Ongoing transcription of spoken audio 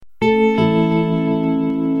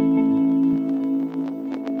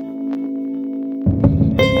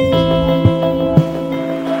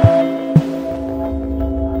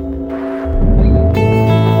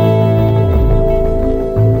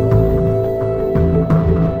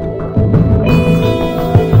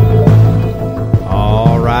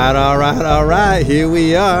right, here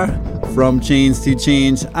we are. From Chains to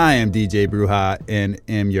Change, I am DJ Bruja and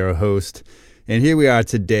am your host. And here we are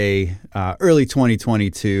today, early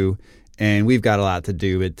 2022, and we've got a lot to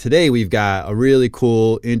do. But today we've got a really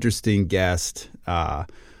cool, interesting guest, a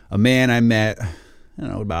man I met, I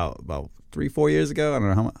don't know, about 3-4 years ago. I don't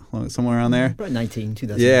know how long, somewhere around there. About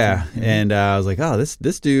 2019. Yeah, and I was like, oh, this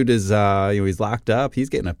dude is, he's locked up. He's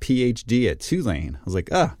getting a PhD at Tulane. I was like,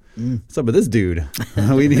 what's up with this dude?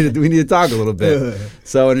 we need to talk a little bit.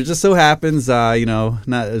 So, and it just so happens, a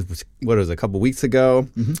couple weeks ago,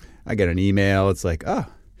 I get an email. It's like,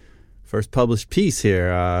 first published piece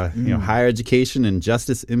here. Higher education and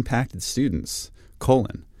justice impacted students: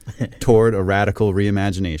 toward a radical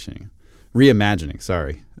reimagining.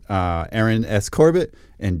 Aaron S. Corbett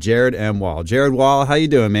and Jared M. Wall. Jared Wall, how you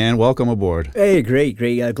doing, man? Welcome aboard. Hey, great.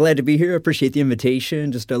 Glad to be here. Appreciate the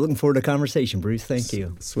invitation. Just looking forward to the conversation, Bruce. Thank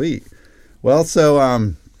you. Sweet. Well,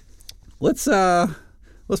 so let's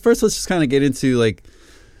just kind of get into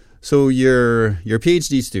so you're a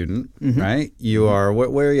PhD student, right? You are.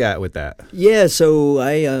 Where are you at with that? Yeah. So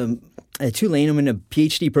at Tulane, I'm in a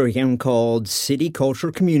PhD program called City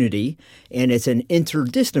Culture Community, and it's an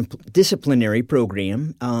interdisciplinary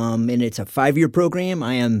program, and it's a 5-year program.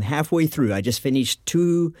 I am halfway through. I just finished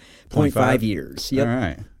 2.5 years. Yep. All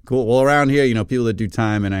right, cool. Well, around here, people that do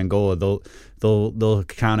time in Angola, they'll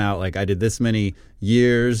count out I did this many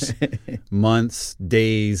years, months,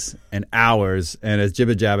 days, and hours, and as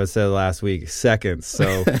Jibba Jabba said last week, seconds.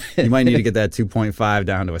 So you might need to get that 2.5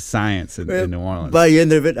 down to a science in New Orleans. By the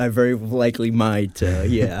end of it, I very likely might.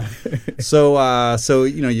 Yeah. So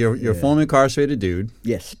you're a formerly incarcerated dude.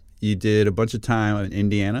 Yes. You did a bunch of time in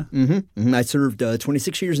Indiana. I served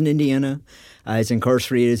 26 years in Indiana. I was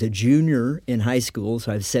incarcerated as a junior in high school,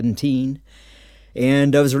 so I was 17.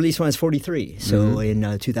 And I was released when I was 43, so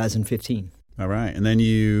in 2015. All right, and then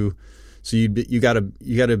you got a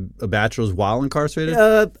bachelor's while incarcerated?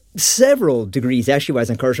 Several degrees actually while I was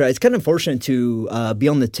incarcerated. It's kind of unfortunate to be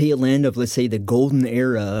on the tail end of, let's say, the golden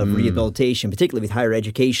era of rehabilitation, particularly with higher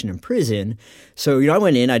education in prison. So I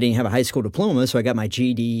went in. I didn't have a high school diploma, so I got my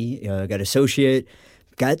GED, got associate.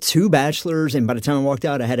 Got 2 bachelors, and by the time I walked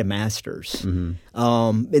out, I had a master's. And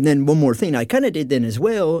then one more thing I kind of did then as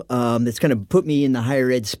well that's kind of put me in the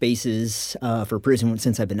higher ed spaces for prison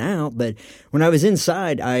since I've been out. But when I was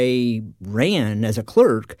inside, I ran as a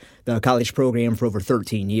clerk the college program for over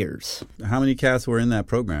 13 years. How many cats were in that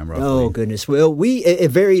program, roughly? Oh, goodness. Well,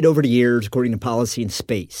 it varied over the years according to policy and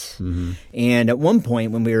space. And at one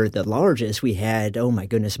point when we were at the largest, we had, oh my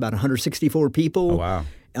goodness, about 164 people. Oh, wow.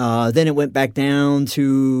 Then it went back down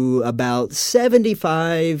to about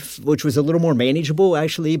 75, which was a little more manageable,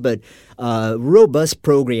 actually, but robust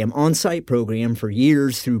program, on-site program for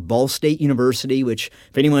years through Ball State University, which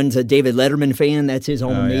if anyone's a David Letterman fan, that's his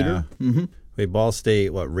alma mater. Yeah. Wait, Ball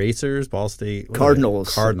State, what, Racers? Ball State?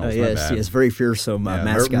 Cardinals. Cardinals, yes, very fearsome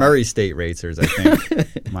mascot. Murray State Racers, I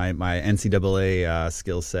think. my NCAA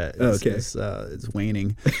skill set is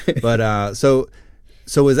waning. But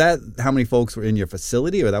So was that how many folks were in your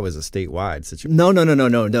facility, or that was a statewide situation? No.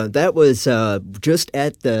 That was just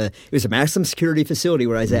at it was a maximum security facility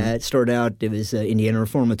where I was at. Started out, it was Indiana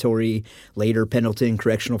Reformatory, later Pendleton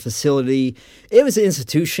Correctional Facility. It was an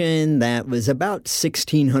institution that was about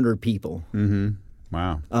 1,600 people.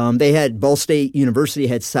 Wow. They had, Ball State University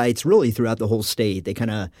had sites really throughout the whole state. They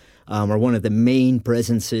kind of are one of the main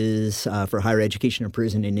presences for higher education and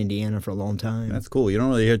prison in Indiana for a long time. That's cool. You don't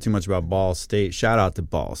really hear too much about Ball State. Shout out to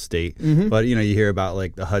Ball State. But, you hear about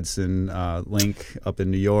the Hudson Link up in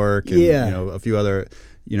New York and, a few other,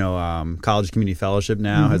 College Community Fellowship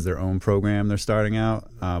now has their own program they're starting out.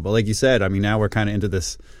 But like you said, now we're kind of into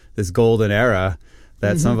this golden era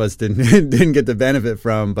that some of us didn't get the benefit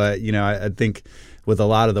from. But, I think with a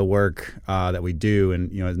lot of the work that we do,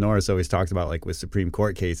 and as Norris always talks about, with Supreme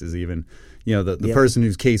Court cases, even the person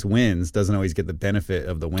whose case wins doesn't always get the benefit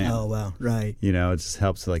of the win. Oh wow, right. It just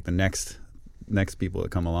helps the next people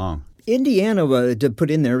that come along. Indiana, to put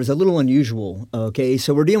in there, is a little unusual. Okay,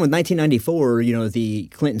 so we're dealing with 1994. The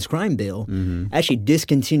Clinton's crime bill actually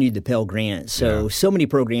discontinued the Pell Grant. So many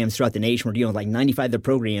programs throughout the nation were dealing with 95% of the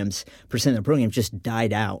programs just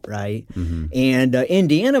died out, right? And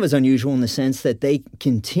Indiana was unusual in the sense that they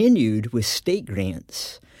continued with state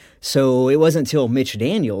grants. So it wasn't until Mitch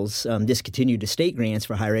Daniels discontinued the state grants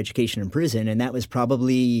for higher education and prison, and that was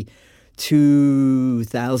probably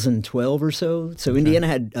 2012 or so. So Indiana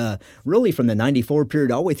had really from the 94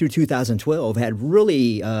 period all the way through 2012 had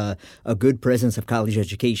really a good presence of college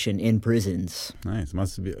education in prisons. Nice.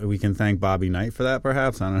 Must be. We can thank Bobby Knight for that,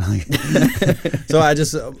 perhaps. I don't know. So I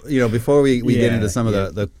just before we get into some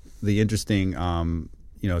of the interesting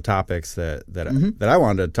topics that I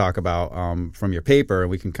wanted to talk about from your paper,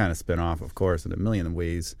 and we can kind of spin off, of course, in a million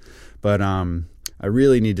ways. But I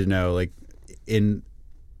really need to know, like, in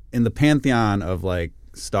the pantheon of like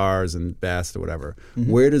stars and best or whatever,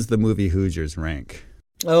 where does the movie Hoosiers rank?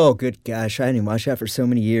 Oh, good gosh! I didn't watch that for so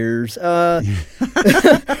many years. Well,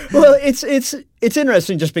 it's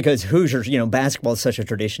interesting just because Hoosiers, basketball is such a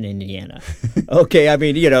tradition in Indiana. Okay,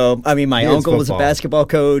 my uncle was a basketball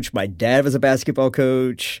coach. My dad was a basketball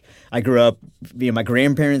coach. I grew up. My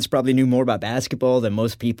grandparents probably knew more about basketball than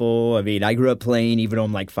most people. I mean, I grew up playing, even though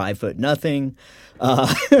I'm like 5'0".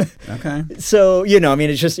 Okay. So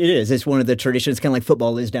it's one of the traditions, kind of like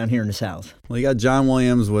football is down here in the South. Well, you got John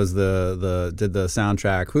Williams was did the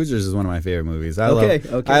soundtrack. Hoosiers is one of my favorite movies. I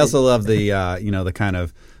also love the the kind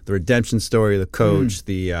of the redemption story, the coach,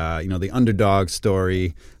 the underdog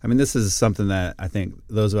story. I mean, this is something that I think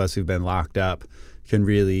those of us who've been locked up can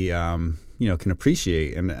really can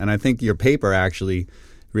appreciate, and I think your paper actually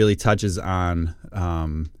really touches on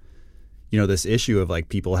this issue of like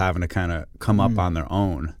people having to kind of come up on their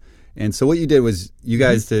own. And so what you did was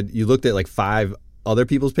you looked at like 5 other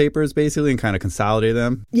people's papers basically and kind of consolidated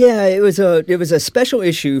them. Yeah, it was a special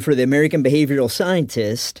issue for the American Behavioral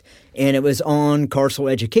Scientist, and it was on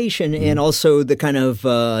carceral education and also the kind of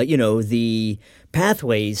the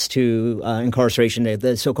pathways to incarceration,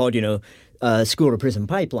 the so-called school to prison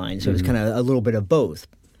pipeline. So it was kind of a little bit of both.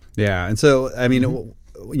 Yeah, and so I mean,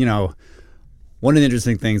 one of the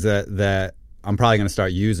interesting things that I'm probably going to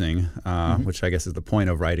start using, which I guess is the point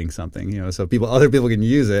of writing something, so other people can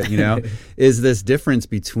use it, is this difference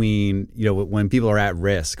between, when people are at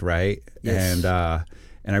risk, right? Yes.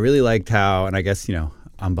 And I really liked how, and I guess,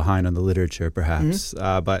 I'm behind on the literature perhaps,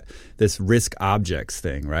 but this risk objects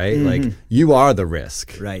thing, right? Like you are the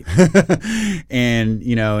risk. Right. And,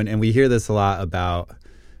 and we hear this a lot about,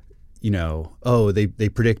 they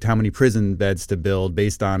predict how many prison beds to build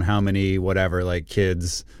based on how many whatever, like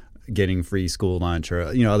kids getting free school lunch or,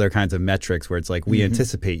 other kinds of metrics where it's like we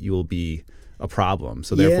anticipate you will be a problem.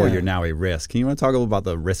 So therefore you're now a risk. Can you want to talk a little about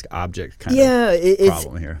the risk object kind of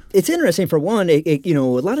problem here? It's interesting. For one, a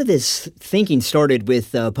lot of this thinking started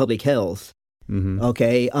with public health.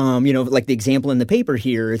 Okay. Like the example in the paper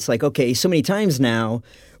here, it's like, okay, so many times now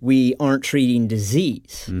we aren't treating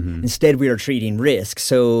disease. Instead, we are treating risk.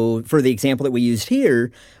 So for the example that we used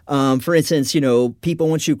here, for instance, people,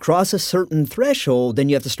 once you cross a certain threshold, then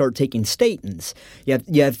you have to start taking statins.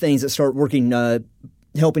 You have things that start working,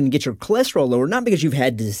 helping get your cholesterol lower, not because you've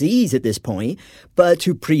had disease at this point, but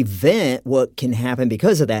to prevent what can happen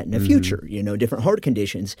because of that in the future, different heart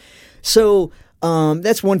conditions. So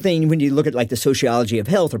that's one thing when you look at like the sociology of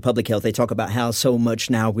health or public health, they talk about how so much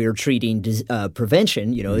now we're treating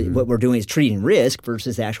prevention, what we're doing is treating risk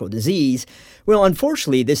versus actual disease. Well,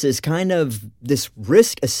 unfortunately, this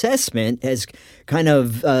risk assessment has kind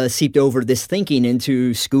of seeped over this thinking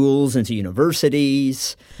into schools, into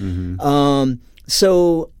universities.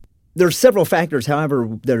 So there's several factors, however,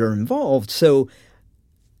 that are involved. So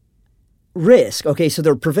risk, okay, so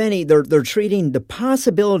they're treating the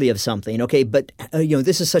possibility of something, okay, but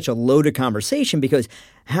this is such a loaded conversation because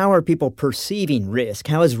how are people perceiving risk?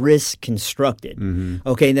 How is risk constructed?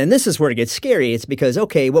 Okay, and then this is where it gets scary. It's because,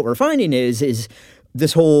 okay, what we're finding is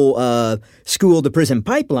this whole school to prison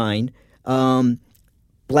pipeline.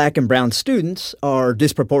 Black and brown students are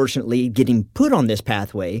disproportionately getting put on this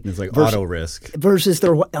pathway. It's like auto risk versus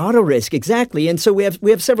their auto risk, exactly. And so we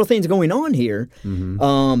have several things going on here.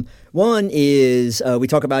 One is we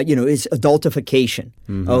talk about is adultification,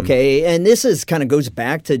 okay, and this is kind of goes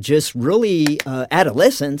back to just really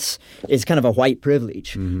adolescence is kind of a white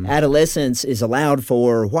privilege. Adolescence is allowed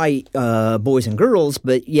for white boys and girls,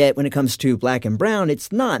 but yet when it comes to black and brown, it's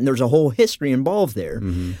not, and there's a whole history involved there.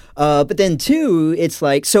 But then two, it's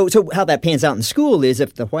like so how that pans out in school is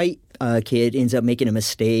if the white kid ends up making a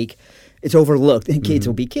mistake, it's overlooked, and kids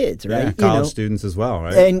will be kids, right? Yeah, college students as well,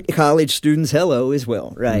 right? And college students, as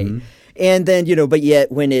well, right? And then, but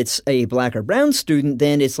yet when it's a black or brown student,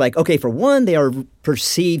 then it's like, okay, for one, they are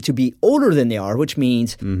perceived to be older than they are, which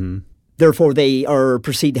means, therefore, they are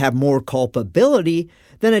perceived to have more culpability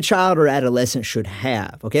than a child or adolescent should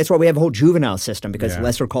have. Okay, that's why we have a whole juvenile system, because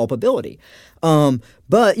lesser culpability.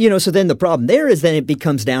 But, so then the problem there is then it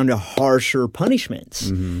becomes down to harsher punishments.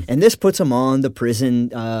 And this puts them on the prison,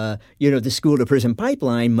 the school to prison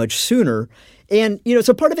pipeline much sooner. And,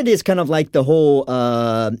 so part of it is kind of like the whole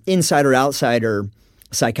insider-outsider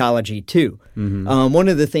psychology, too. One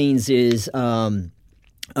of the things is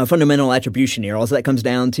fundamental attribution error. All that comes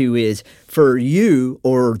down to is for you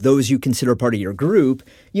or those you consider part of your group,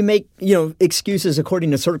 you make, excuses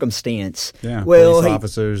according to circumstance. Yeah, well, police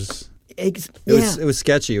officers. It was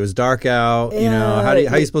sketchy. It was dark out. Yeah, how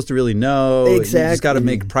are you supposed to really know? Exactly. You just got to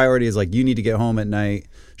make priorities. Like, you need to get home at night.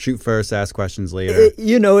 Shoot first, ask questions later.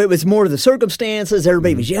 It was more the circumstances.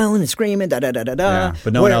 Everybody was yelling and screaming, da-da-da-da-da. Yeah,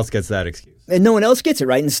 but no one else gets that excuse. And no one else gets it,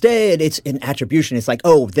 right? Instead, it's an attribution. It's like,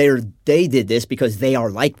 oh, they did this because they are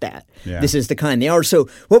like that. Yeah. This is the kind they are. So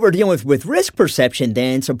what we're dealing with risk perception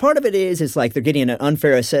then, so part of it is like they're getting an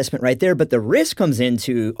unfair assessment right there, but the risk comes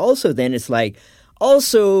into also then it's like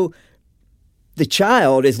also the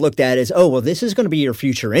child is looked at as, oh, well, this is going to be your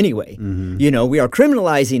future anyway. Mm-hmm. We are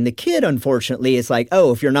criminalizing the kid, unfortunately. It's like,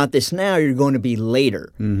 oh, if you're not this now, you're going to be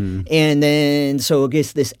later. Mm-hmm. And then, so I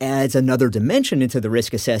guess this adds another dimension into the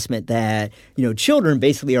risk assessment that, children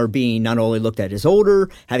basically are being not only looked at as older,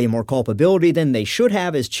 having more culpability than they should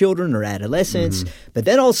have as children or adolescents, but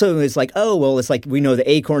then also it's like, oh, well, it's like we know the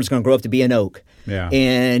acorn's going to grow up to be an oak. Yeah.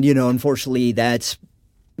 And, unfortunately, that's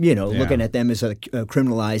looking at them as a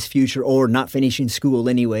criminalized future or not finishing school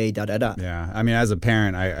anyway, da-da-da. Yeah. I mean, as a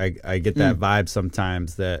parent, I get that vibe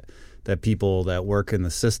sometimes that people that work in the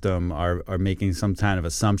system are making some kind of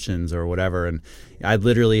assumptions or whatever. And I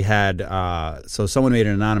literally had so someone made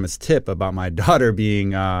an anonymous tip about my daughter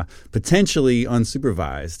being potentially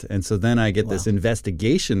unsupervised. And so then I get this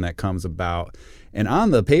investigation that comes about. And on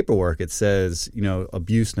the paperwork, it says,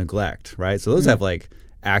 abuse, neglect, right? So those have like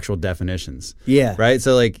actual definitions. Yeah. Right?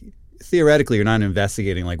 So like theoretically you're not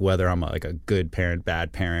investigating like whether I'm like a good parent,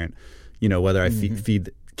 bad parent, whether I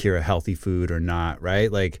feed Kira healthy food or not,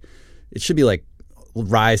 right? Like it should be like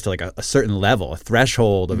rise to like a certain level, a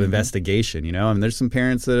threshold of investigation, I mean, there's some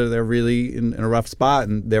parents that they're really in a rough spot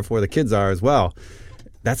and therefore the kids are as well.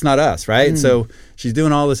 That's not us, right? So she's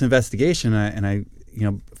doing all this investigation and I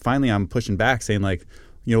finally I'm pushing back saying like,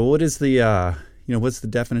 what is the what's the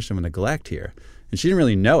definition of neglect here? And she didn't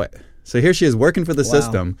really know it. So here she is working for the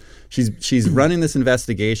system. She's running this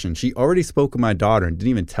investigation. She already spoke with my daughter and didn't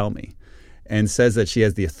even tell me, and says that she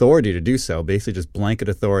has the authority to do so, basically just blanket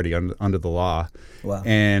authority under the law. Wow.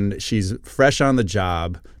 And she's fresh on the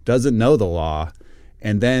job, doesn't know the law,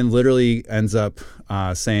 and then literally ends up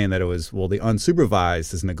saying that it was, the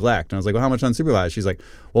unsupervised is neglect. And I was like, well, how much unsupervised? She's like,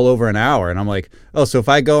 well, over an hour. And I'm like, oh, so if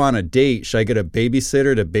I go on a date, should I get a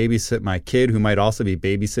babysitter to babysit my kid who might also be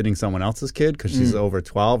babysitting someone else's kid because she's over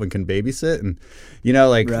 12 and can babysit? And,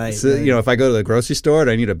 if I go to the grocery store,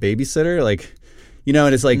 do I need a babysitter? Like,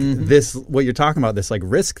 and it's like this, what you're talking about, this like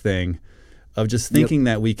risk thing of just thinking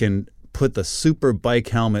that we can put the super bike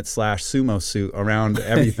helmet / sumo suit around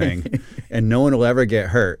everything and no one will ever get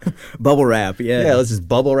hurt. Bubble wrap, Yeah, let's just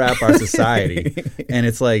bubble wrap our society. And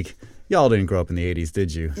it's like, y'all didn't grow up in the 80s,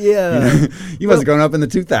 did you? Yeah. You must have grown up in the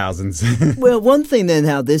 2000s. Well, one thing then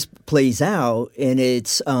how this plays out, and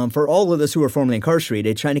it's for all of us who are formerly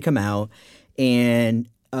incarcerated, trying to come out and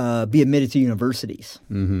be admitted to universities.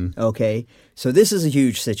 Okay? So this is a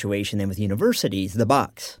huge situation then with universities, the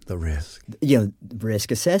box. The risk.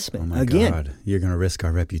 Risk assessment. Oh my God. You're going to risk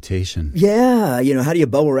our reputation. Yeah. How do you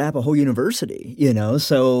bubble wrap a whole university?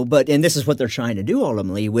 So, and this is what they're trying to do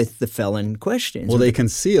ultimately with the felon questions. Well, they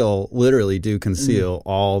literally do conceal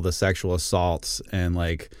all the sexual assaults and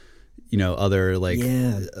like, other like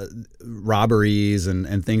robberies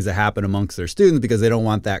and things that happen amongst their students because they don't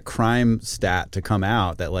want that crime stat to come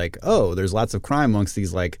out that like, oh, there's lots of crime amongst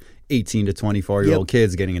these like 18 to 24-year-old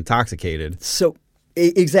kids getting intoxicated. So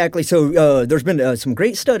exactly. So there's been some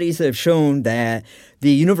great studies that have shown that the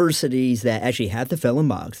universities that actually have the felon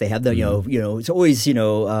box, they have the, it's always, have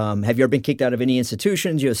you ever been kicked out of any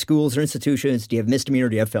institutions? Schools or institutions? Do you have misdemeanor?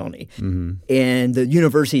 Do you have felony? And the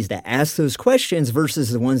universities that ask those questions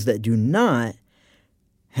versus the ones that do not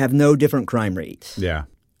have no different crime rates. Yeah.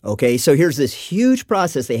 Okay. So here's this huge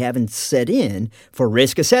process they haven't set in for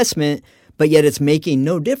risk assessment, but yet it's making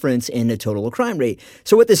no difference in the total crime rate.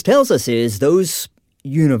 So what this tells us is those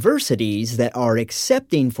universities that are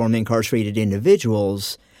accepting formerly incarcerated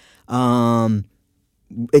individuals,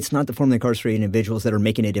 it's not the formerly incarcerated individuals that are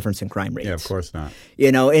making a difference in crime rates. Yeah, of course not.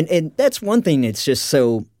 And that's one thing that's just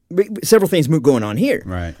so several things going on here.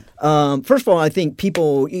 Right. First of all, I think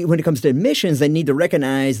people, when it comes to admissions, they need to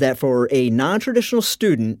recognize that for a non-traditional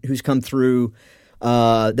student who's come through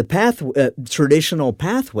the traditional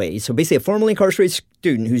pathway, so basically a formerly incarcerated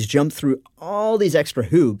student who's jumped through all these extra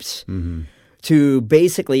hoops to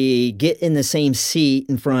basically get in the same seat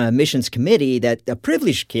in front of a admissions committee that a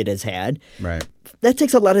privileged kid has had. Right. That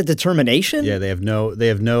takes a lot of determination. Yeah, they have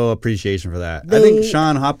no appreciation for that. I think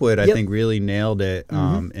Sean Hopwood, really nailed it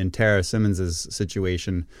in Tara Simmons'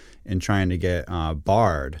 situation in trying to get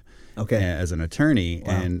barred. As an attorney,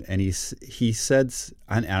 wow. and he said,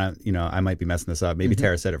 I might be messing this up. Maybe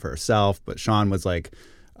Tara said it for herself, but Sean was like,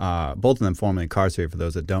 both of them formerly incarcerated, for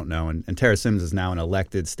those that don't know. And Tara Simmons is now an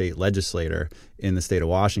elected state legislator in the state of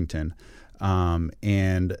Washington.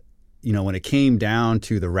 And, you know, when it came down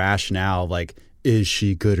to the rationale, like, is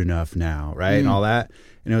she good enough now, right? And all that.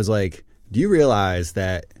 And it was like, do you realize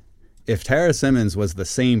that if Tara Simmons was the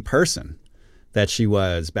same person that she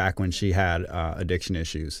was back when she had addiction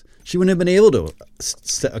issues, she wouldn't have been able to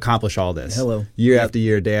accomplish all this year after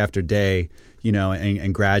year, day after day, you know,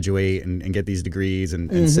 and graduate and get these degrees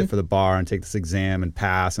and sit for the bar and take this exam and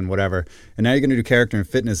pass and whatever. And now you're going to do character and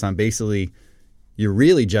fitness on basically, you're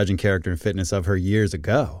really judging character and fitness of her years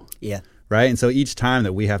ago. Yeah. Right? And so each time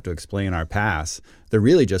that we have to explain our past, they're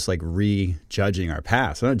really just like re-judging our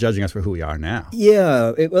past. They're not judging us for who we are now.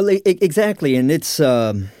 Yeah, exactly. And it's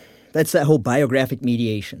that's that whole biographic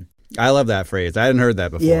mediation. I love that phrase. I hadn't heard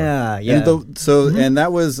that before. Yeah. And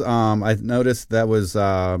that was I noticed that was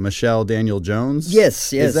Michelle Daniel Jones.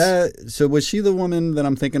 Yes. So was she the woman that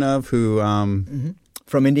I'm thinking of who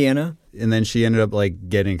from Indiana? And then she ended up like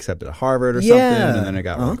getting accepted at Harvard or something, and then it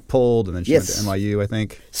got like, pulled, and then she went to NYU, I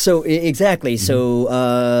think. So exactly.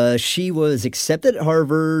 So she was accepted at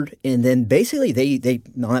Harvard, and then basically they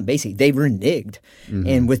reneged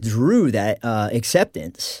and withdrew that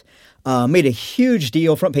acceptance. Made a huge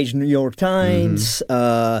deal, front page of the New York Times.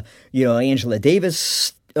 You know, Angela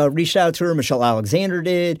Davis reached out to her. Michelle Alexander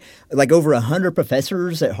did. Like over 100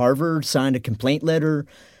 professors at Harvard signed a complaint letter.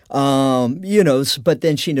 You know, but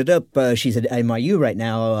then she ended up, she's at NYU right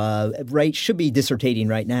now, should be dissertating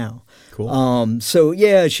right now. Cool. So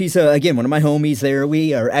yeah, she's, again, one of my homies there.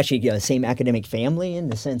 We are actually the same academic family in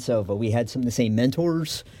the sense of we had some of the same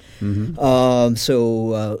mentors. So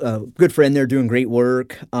good friend there doing great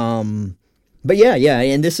work. But yeah,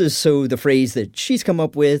 and this is the phrase that she's come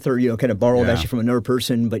up with, or, you know, kind of borrowed actually from another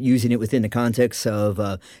person, but using it within the context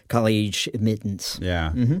of college admittance.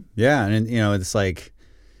 Yeah. Yeah, and, you know, it's like,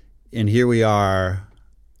 and here we are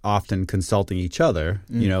often consulting each other,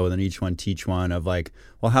 you know, and then each one teach one of like,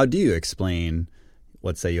 well, how do you explain,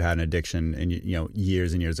 let's say you had an addiction and, you know,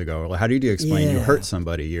 years and years ago, or how do you explain you hurt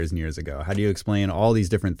somebody years and years ago? How do you explain all these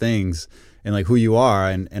different things and like who you are?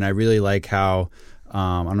 And I really like how,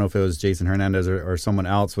 I don't know if it was Jason Hernandez or someone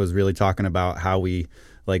else was really talking about how we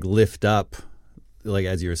like lift up, like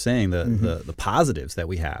as you were saying, the positives that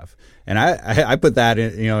we have. And I put that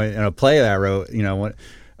in, you know, in a play that I wrote, you know, what,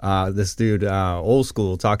 this dude, Old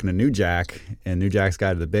School, talking to New Jack, and New Jack's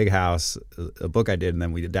Guide to the Big House, a book I did, and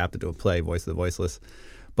then we adapted to a play, Voice of the Voiceless.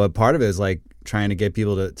 But part of it is like trying to get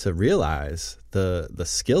people to realize the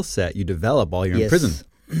skill set you develop while you're in prison.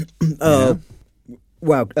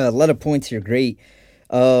 Wow, a lot of points here. Great.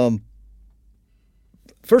 First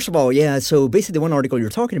of all, so basically the one article you're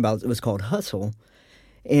talking about was called Hustle.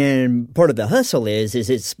 And part of the hustle is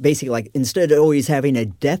it's basically like instead of always having a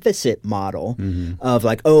deficit model of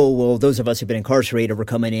like, oh, well, those of us who've been incarcerated, we're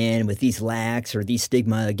coming in with these lacks or these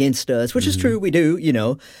stigma against us, which is true, we do, you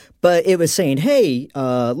know. But it was saying, hey,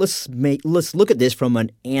 let's look at this from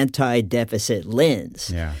an anti-deficit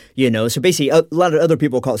lens. Yeah. You know, so basically a lot of other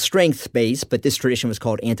people call it strength-based, but this tradition was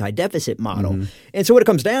called anti-deficit model. And so what it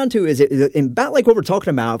comes down to is about like what we're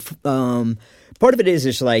talking about. Part of it is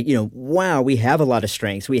just like, you know, wow, we have a lot of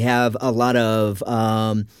strengths. We have a lot of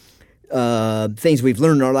things we've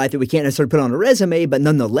learned in our life that we can't necessarily put on a resume, but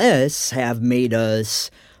nonetheless have made us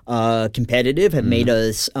competitive, have made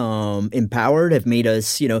us empowered, have made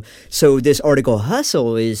us, you know. So this article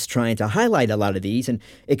Hustle is trying to highlight a lot of these. And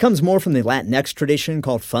it comes more from the Latinx tradition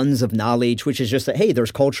called funds of knowledge, which is just that, hey,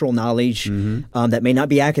 there's cultural knowledge that may not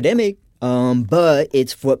be academic, but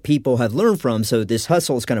it's what people have learned from. So this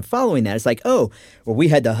hustle is kind of following that. It's like, oh, well, we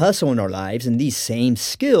had to hustle in our lives, and these same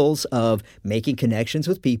skills of making connections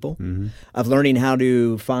with people, of learning how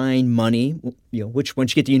to find money, you know, which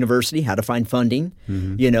once you get to university, how to find funding,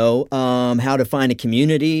 you know, how to find a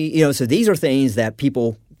community, you know. So these are things that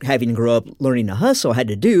people having to grow up learning to hustle had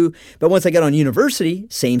to do. But once I got on university,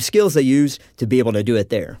 same skills they used to be able to do it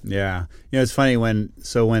there. Yeah. You know, it's funny when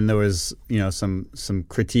there was, you know, some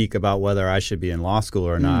critique about whether I should be in law school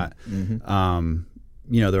or not,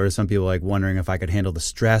 you know, there were some people like wondering if I could handle the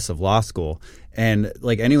stress of law school. And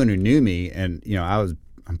like anyone who knew me, and, you know, I'm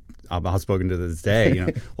outspoken to this day, you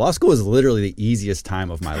know, law school was literally the easiest time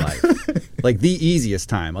of my life. Like the easiest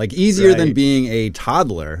time, like easier than being a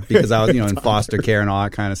toddler, because I was, you know, in foster care and all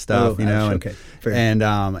that kind of stuff, you know,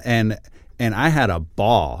 and I had a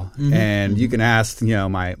ball, and you can ask, you know,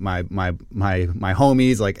 my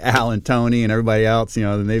homies like Al and Tony and everybody else, you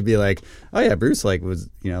know, and they'd be like, oh yeah, Bruce like was,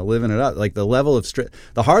 you know, living it up. Like the level of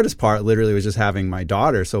the hardest part literally was just having my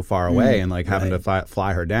daughter so far away and like having to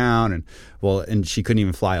fly her down, and she couldn't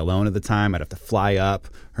even fly alone at the time. I'd have to fly up.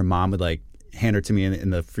 Her mom would like hand her to me in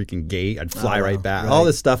the freaking gate. I'd fly right back. Right. All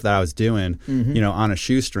this stuff that I was doing, on a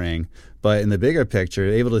shoestring. But in the bigger picture,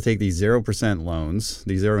 able to take these 0% loans,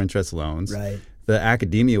 these zero interest loans. Right. The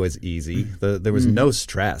academia was easy. There was no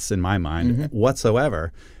stress in my mind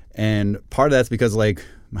whatsoever. And part of that's because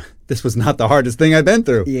this was not the hardest thing I've been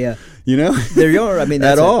through. Yeah. There you are. I mean,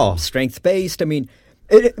 that's at all. Strength-based. I mean,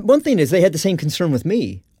 one thing is they had the same concern with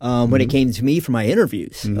me. When it came to me for my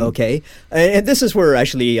interviews, okay? And this is where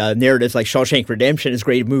actually narratives like Shawshank Redemption, as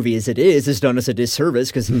great a movie as it is done us a disservice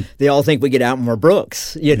because they all think we get out and we're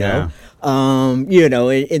Brooks, know?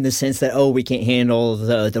 In the sense that, we can't handle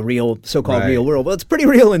the real, so-called real world. Well, it's pretty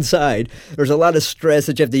real inside. There's a lot of stress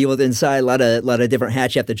that you have to deal with inside, a lot of different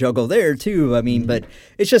hats you have to juggle there, too. I mean, but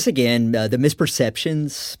it's just, again, the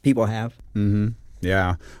misperceptions people have.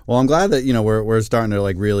 Yeah. Well, I'm glad that, we're starting to,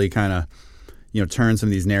 really kind of, turn some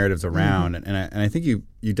of these narratives around. And I think you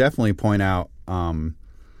definitely point out,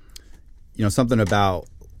 something about,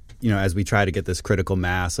 as we try to get this critical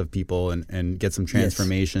mass of people and get some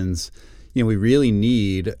transformations, we really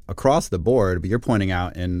need across the board, but you're pointing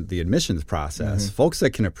out in the admissions process, folks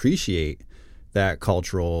that can appreciate that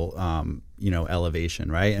cultural, elevation,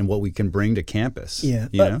 right? And what we can bring to campus. Yeah.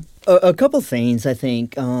 A couple things, I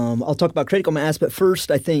think. I'll talk about critical mass, but first,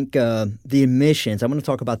 I think the admissions, I'm going to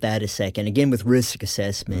talk about that a second, again, with risk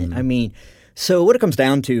assessment. I mean, so what it comes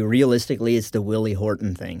down to, realistically, is the Willie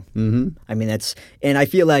Horton thing. I mean, and I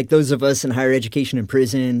feel like those of us in higher education and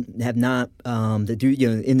prison have not, that do,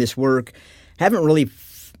 in this work, haven't really,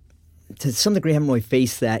 to some degree, haven't really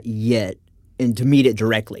faced that yet. And to meet it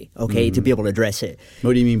directly, to be able to address it.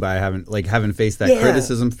 What do you mean by haven't faced that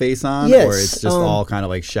criticism face on? Yes, or it's just all kind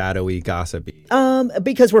of shadowy, gossipy?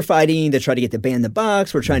 Because we're fighting to try to get to ban the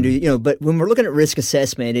box. We're trying to, but when we're looking at risk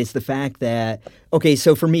assessment, it's the fact that,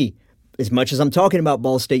 so for me, as much as I'm talking about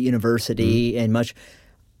Ball State University and much,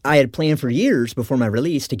 I had planned for years before my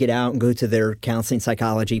release to get out and go to their counseling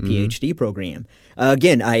psychology PhD program.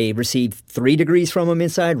 Again, I received 3 degrees from them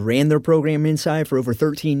inside, ran their program inside for over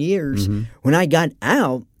 13 years. When I got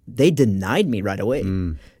out, they denied me right away.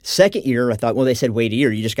 Second year, I thought, they said, wait a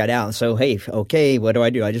year, you just got out. So, hey, okay, what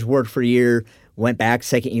do? I just worked for a year, went back,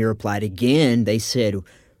 second year, applied again. They said,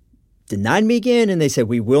 denied me again, and they said,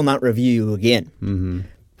 we will not review you again.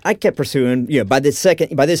 I kept pursuing, by this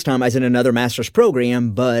time I was in another master's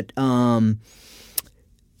program, but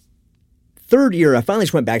third year I finally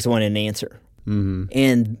just went back to wanting an answer.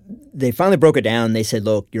 And they finally broke it down. They said,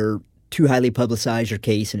 look, you're too highly publicized your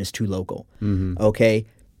case and it's too local. Okay.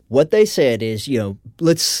 What they said is,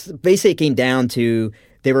 basically it came down to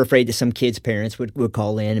they were afraid that some kids' parents would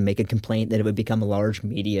call in and make a complaint that it would become a large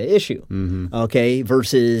media issue, okay,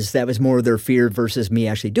 versus that was more their fear versus me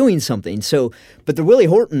actually doing something. So, but the Willie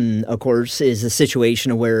Horton, of course, is a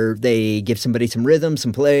situation where they give somebody some rhythm,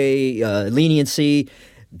 some play, leniency,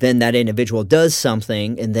 then that individual does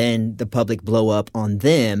something, and then the public blow up on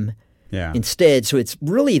them instead. So it's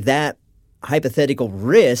really that hypothetical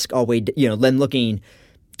risk, always, them looking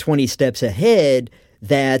 20 steps ahead,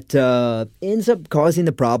 that ends up causing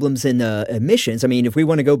the problems in the admissions. I mean, if we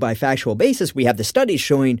want to go by factual basis, we have the studies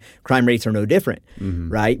showing crime rates are no different,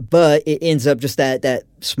 right? But it ends up just that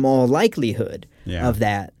small likelihood of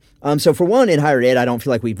that. So for one, in higher ed, I don't feel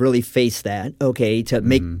like we've really faced that, to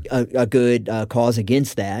make a good cause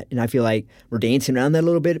against that. And I feel like we're dancing around that a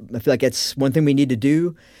little bit. I feel like that's one thing we need to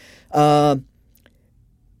do. I'll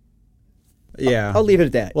leave it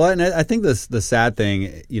at that. Well, and I think the sad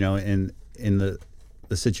thing, in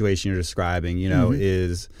the situation you're describing,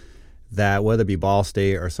 is that whether it be Ball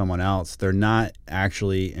State or someone else, they're not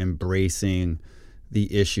actually embracing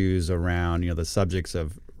the issues around, the subjects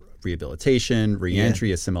of rehabilitation,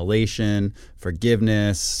 reentry, assimilation,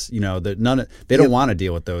 forgiveness. They don't want to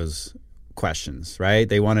deal with those questions, right?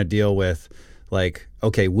 They want to deal with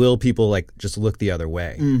will people just look the other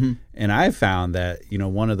way? And I've found that,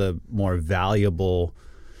 one of the more valuable,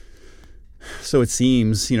 so it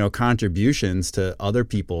seems, contributions to other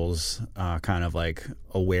people's kind of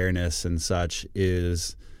awareness and such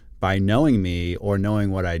is by knowing me or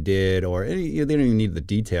knowing what I did, or they don't even need the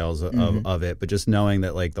details of it, but just knowing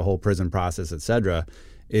that the whole prison process, et cetera,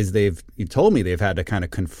 is you told me they've had to kind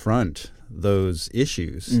of confront those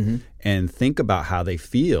issues and think about how they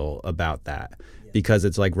feel about that because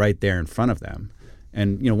it's right there in front of them.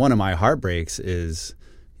 And, one of my heartbreaks is,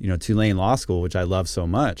 Tulane Law School, which I love so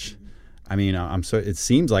much. I mean, it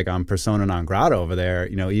seems like I'm persona non grata over there,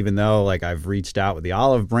 even though I've reached out with the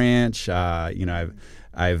olive branch,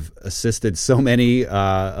 I've assisted so many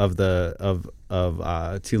of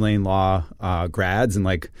Tulane Law grads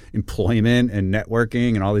in employment and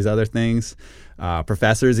networking and all these other things.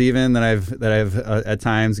 professors even that I've at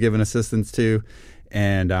times given assistance to,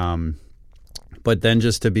 and but then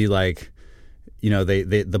just to be like, they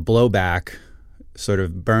the blowback sort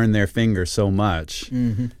of burned their finger so much,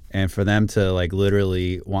 and for them to like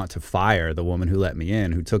literally want to fire the woman who let me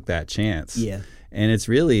in, who took that chance. Yeah, and it's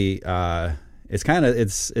really it's kind of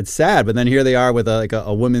it's sad, but then here they are with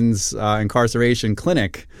a women's incarceration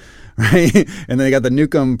clinic. Right, and then they got the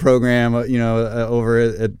Newcomb program, over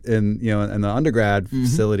in the undergrad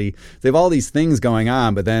facility. They have all these things going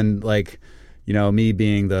on, but then like, me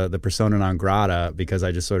being the persona non grata because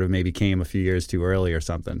I just sort of maybe came a few years too early or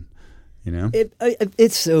something.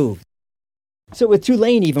 It's so. So with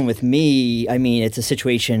Tulane, even with me, I mean, it's a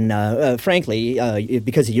situation. Frankly,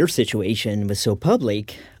 because of your situation was so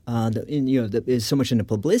public. There's so much in the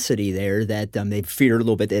publicity there that they fear a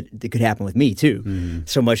little bit that it could happen with me too.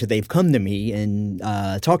 So much that they've come to me and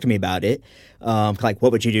talked to me about it. Like,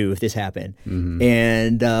 what would you do if this happened?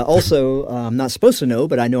 And also, I'm not supposed to know,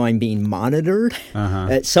 but I know I'm being monitored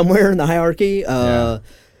somewhere in the hierarchy.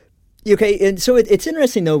 Okay, and so it's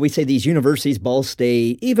interesting, though, we say these universities, Ball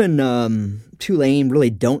State, even Tulane, really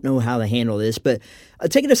don't know how to handle this. But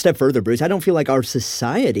take it a step further, Bruce, I don't feel like our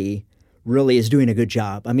society really is doing a good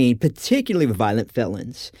job. I mean, particularly with violent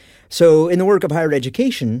felons. So in the work of higher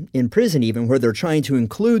education, in prison even, where they're trying to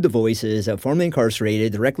include the voices of formerly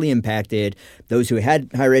incarcerated, directly impacted, those who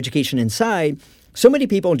had higher education inside, so many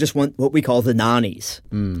people just want what we call the nonnies.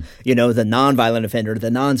 The non-violent offender,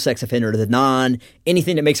 the non-sex offender, the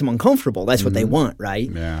anything that makes them uncomfortable. That's what they want,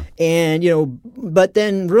 right? Yeah. And, but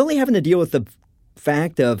then really having to deal with the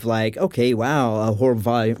fact of like, okay, wow, a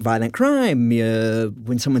horrible violent crime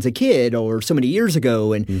when someone's a kid or so many years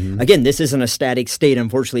ago. And again, this isn't a static state.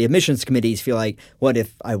 Unfortunately, admissions committees feel like, what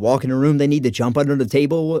if I walk in a room, they need to jump under the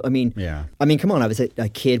table? I mean, come on, I was a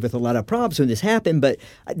kid with a lot of problems when this happened, but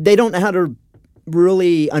they don't know how to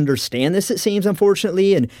really understand this, it seems,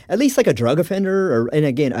 unfortunately. And at least like a drug offender and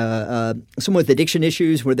again, someone with addiction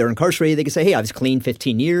issues where they're incarcerated, they can say, hey, I was clean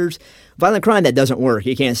 15 years. Violent crime, that doesn't work.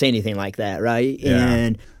 You can't say anything like that, right? Yeah.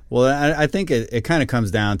 And well, I think it kind of comes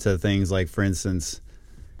down to things like, for instance,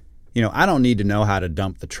 I don't need to know how to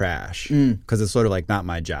dump the trash because it's sort of like not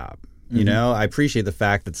my job. I appreciate the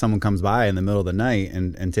fact that someone comes by in the middle of the night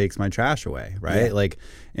and takes my trash away, right? Yeah. Like,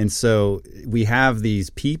 and so we have these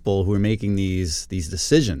people who are making these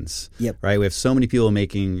decisions, right? We have so many people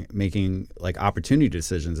making like opportunity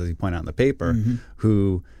decisions, as you point out in the paper,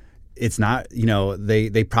 who it's not,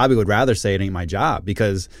 they probably would rather say it ain't my job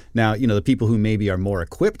because now, the people who maybe are more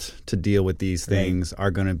equipped to deal with these things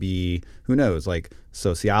are going to be, who knows, like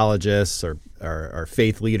sociologists or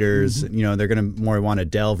faith leaders. They're going to more want to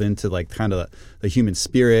delve into like kind of the human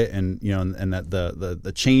spirit and, and that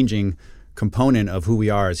the changing component of who we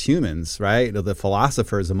are as humans, right? The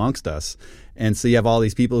philosophers amongst us. And so you have all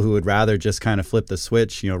these people who would rather just kind of flip the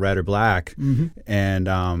switch, red or black, and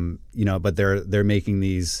but they're making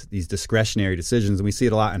these discretionary decisions, and we see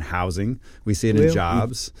it a lot in housing, we see it in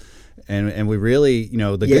jobs, and we really,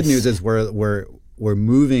 the good news is we're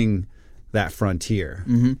moving that frontier,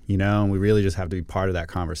 and we really just have to be part of that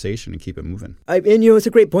conversation and keep it moving. It's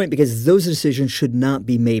a great point because those decisions should not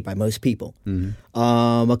be made by most people.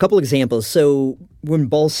 A couple examples. So when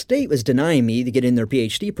Ball State was denying me to get in their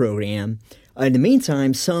PhD program, in the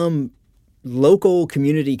meantime, some local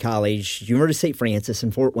community college, University of St. Francis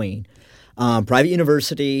in Fort Wayne, private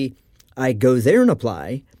university, I go there and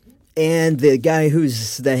apply. And the guy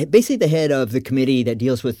who's basically the head of the committee that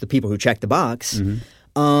deals with the people who check the box,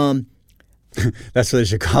 that's what they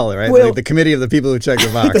should call it, right? Well, like the committee of the people who check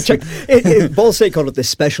the box. Ball State called it the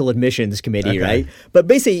Special Admissions Committee, right? But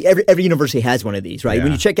basically, every university has one of these, right? Yeah.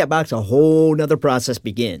 When you check that box, a whole other process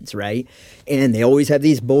begins, right? And they always have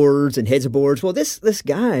these boards and heads of boards. Well, this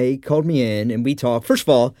guy called me in, and we talked. First of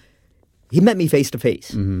all, he met me face to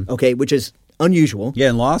face, okay, which is unusual.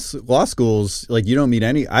 Yeah, in law schools, like you don't meet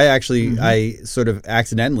any. I actually, I sort of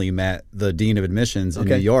accidentally met the dean of admissions in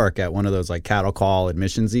New York at one of those like cattle call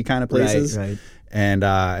admissions-y kind of places. Right. And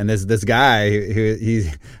this guy who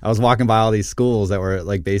I was walking by all these schools that were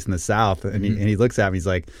like based in the South, and he looks at me. He's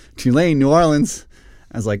like, Tulane, New Orleans.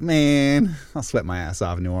 I was like, man, I'll sweat my ass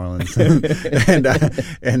off in New Orleans. and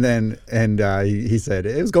he said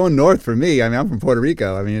it was going north for me. I mean, I'm from Puerto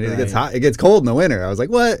Rico. I mean, it gets hot, it gets cold in the winter. I was like,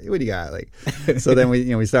 what do you got? Like, so then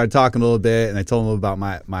we started talking a little bit, and I told him about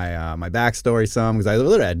my backstory some because I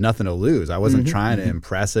literally had nothing to lose. I wasn't trying to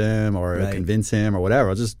impress him or convince him or whatever. I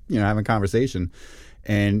was just having a conversation,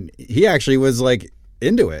 and he actually was like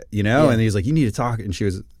into it, And he's like, you need to talk. And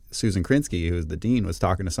Susan Krinsky, who was the dean, was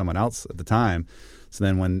talking to someone else at the time. So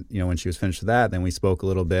then when she was finished with that, then we spoke a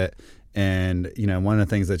little bit, And, one of the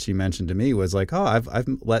things that she mentioned to me was like, oh, I've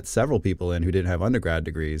let several people in who didn't have undergrad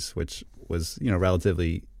degrees, which was,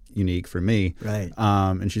 relatively unique for me. Right.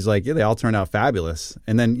 And she's like, yeah, they all turned out fabulous.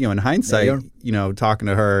 And then, in hindsight, talking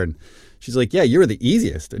to her, and she's like, yeah, you were the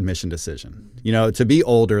easiest admission decision, to be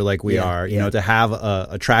older like we are, to have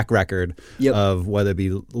a track record of whether it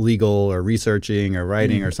be legal or researching or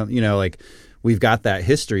writing or something, like we've got that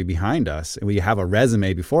history behind us and we have a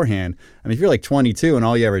resume beforehand. I mean, if you're like 22 and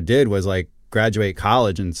all you ever did was like graduate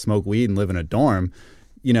college and smoke weed and live in a dorm,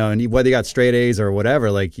 and whether you got straight A's or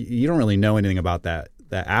whatever, like you don't really know anything about that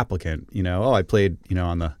applicant, oh, I played,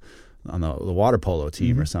 on the water polo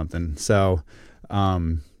team or something. So,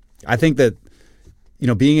 I think that,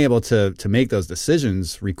 being able to make those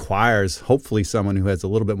decisions requires hopefully someone who has a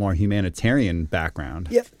little bit more humanitarian background.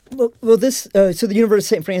 Yeah. Well, this so the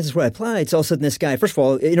University of St. Francis where I applied, it's all of a sudden this guy, first of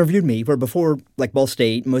all, interviewed me, where before, like Ball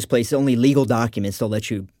State, most places, only legal documents they'll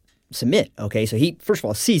let you submit. Okay, so he, first of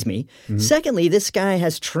all, sees me. Secondly, this guy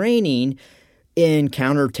has training in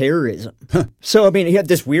counterterrorism. So, I mean, he had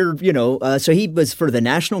this weird, so he was for the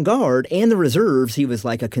National Guard and the Reserves. He was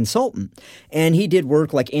like a consultant. And he did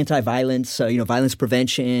work like anti-violence, violence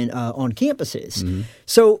prevention on campuses.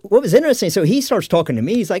 So what was interesting, so he starts talking to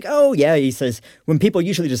me. He's like, oh, yeah, he says, when people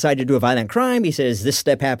usually decide to do a violent crime, he says, this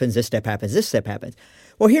step happens, this step happens, this step happens.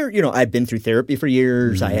 Well, here, I've been through therapy for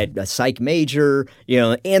years. I had a psych major,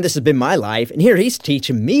 and this has been my life. And here he's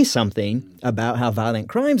teaching me something about how violent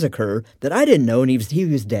crimes occur that I didn't know, and he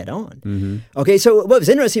was dead on. Okay, so what was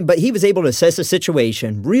interesting, but he was able to assess the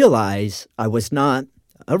situation, realize I was not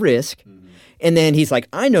a risk, and then he's like,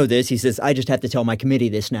 I know this. He says, I just have to tell my committee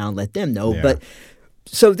this now and let them know. Yeah. But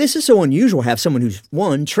so this is so unusual to have someone who's,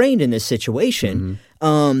 trained in this situation.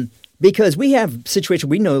 Because we have situations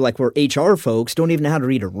we know, like where HR folks don't even know how to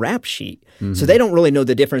read a rap sheet. So they don't really know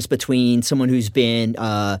the difference between someone who's been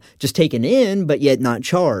just taken in but yet not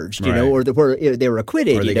charged, or they were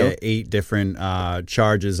acquitted. Or they get 8 different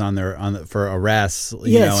charges for arrests,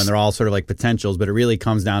 and they're all sort of like potentials, but it really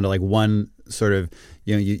comes down to like one sort of,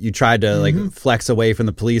 you tried to like flex away from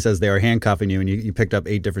the police as they were handcuffing you, and you picked up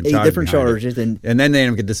 8 different charges. 8 different charges. And then they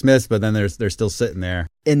don't get dismissed, but then they're still sitting there.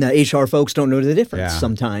 And the HR folks don't know the difference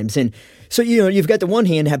sometimes. And so, you've got the one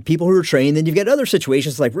hand, have people who are trained, then you've got other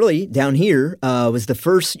situations like really down here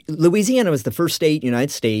Louisiana was the first state in the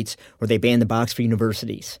United States where they banned the box for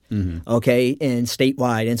universities, okay, and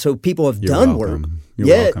statewide. And so people have done welcome. work. You're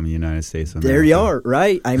welcome, United States of America. There you are,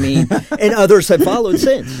 right? I mean, and others have followed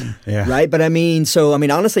since, right? But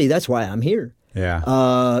honestly, that's why I'm here. Yeah.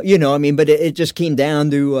 But it just came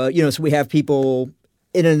down to, so we have people,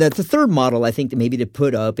 and the third model I think that maybe to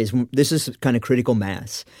put up is, this is kind of critical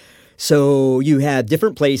mass. So you have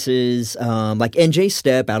different places like NJ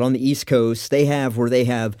Step out on the East Coast. They have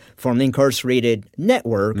formerly incarcerated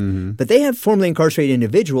network, but they have formerly incarcerated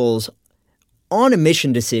individuals on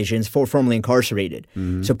admission decisions for formerly incarcerated.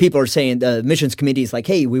 So people are saying the admissions committee is like,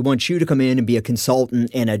 hey, we want you to come in and be a consultant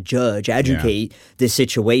and a judge, advocate this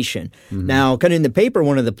situation. Now, kind of in the paper,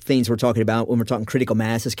 one of the things we're talking about when we're talking critical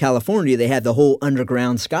mass is California. They had the whole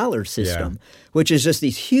underground scholar system, which is just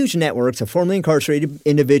these huge networks of formerly incarcerated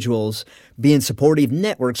individuals being supportive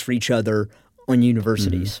networks for each other on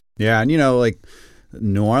universities. Yeah, and like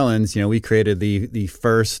New Orleans, we created the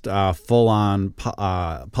first full-on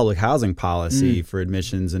public housing policy for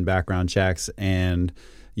admissions and background checks, and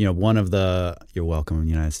one of the you're welcome,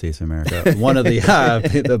 United States of America. One of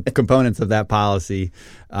the components of that policy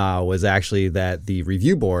was actually that the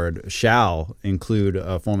review board shall include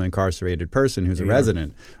a formerly incarcerated person who's a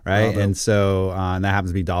resident, right? Bravo. And so and that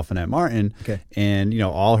happens to be Dolphinette Martin, and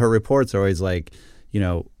all her reports are always like,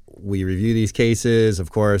 we review these cases.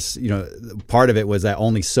 Of course, part of it was that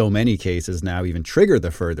only so many cases now even trigger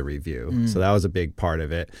the further review. So that was a big part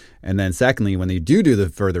of it. And then secondly, when they do the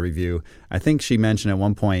further review, I think she mentioned at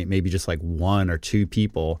one point maybe just like 1 or 2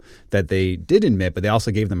 people that they did admit, but they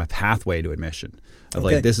also gave them a pathway to admission of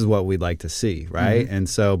like, this is what we'd like to see, right? And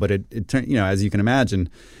so, but it turned, as you can imagine,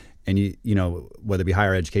 and whether it be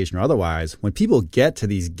higher education or otherwise, when people get to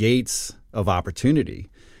these gates of opportunity,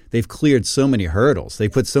 they've cleared so many hurdles. They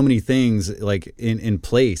put so many things like in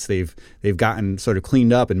place. They've gotten sort of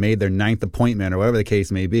cleaned up and made their 9th appointment or whatever the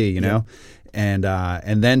case may be, you know? And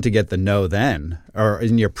then to get the no then, or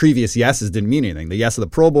in your previous yeses didn't mean anything. The yes of the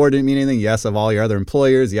parole board didn't mean anything. Yes of all your other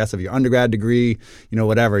employers, yes of your undergrad degree,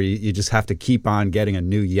 whatever. You just have to keep on getting a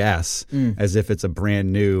new yes as if it's a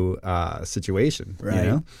brand new situation,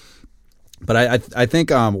 right. But I think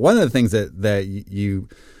one of the things that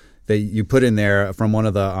you put in there from one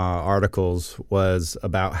of the articles was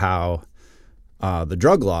about how the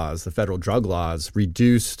drug laws, the federal drug laws,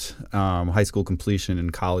 reduced high school completion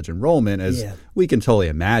and college enrollment, as we can totally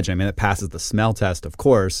imagine. I mean, it passes the smell test, of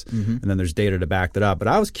course, and then there's data to back that up. But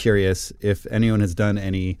I was curious if anyone has done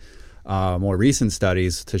any more recent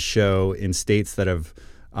studies to show in states that have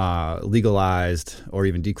legalized or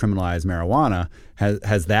even decriminalized marijuana,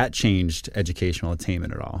 has that changed educational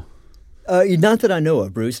attainment at all? Not that I know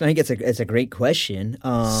of, Bruce. And I think it's a great question.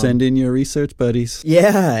 Send in your research buddies. Yeah,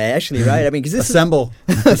 actually, right. I mean, because this assemble.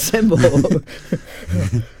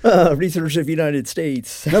 Research of the United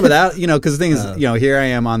States. No, but that, because the thing is, here I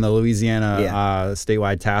am on the Louisiana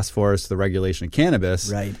statewide task force, the regulation of cannabis,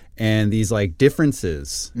 right? And these like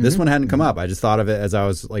differences. This one hadn't come up. I just thought of it as I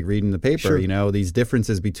was like reading the paper. Sure. These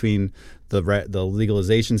differences between the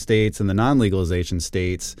legalization states and the non-legalization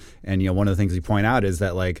states. And one of the things we point out is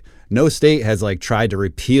that like no state has like tried to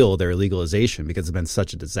repeal their legalization because it's been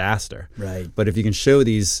such a disaster. Right. But if you can show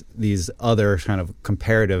these other kind of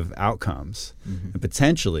comparative outcomes, and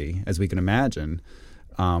potentially, as we can imagine,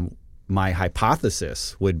 my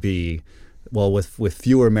hypothesis would be, well, with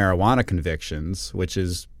fewer marijuana convictions, which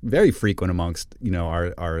is very frequent amongst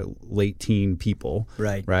our late teen people,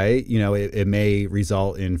 right? It may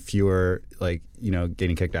result in fewer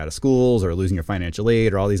getting kicked out of schools or losing your financial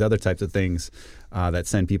aid or all these other types of things that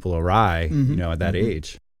send people awry, at that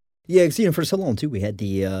age. Yeah, because for so long too, we had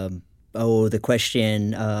the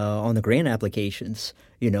question on the grant applications,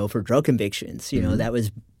 for drug convictions, that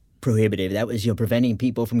was prohibitive. That was, preventing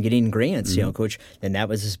people from getting grants, Coach. And that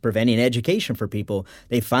was preventing education for people.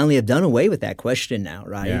 They finally have done away with that question now,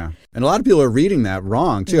 right? Yeah. And a lot of people are reading that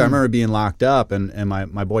wrong, too. I remember being locked up and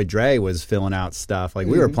my boy Dre was filling out stuff. Like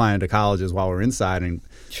we were applying to colleges while we were inside and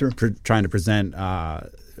trying to present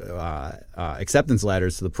acceptance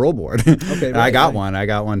letters to the parole board. Okay, I got one. I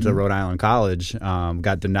got one to Rhode Island College.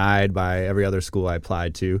 Got denied by every other school I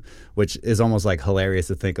applied to, which is almost like hilarious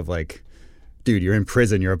to think of like, dude, you're in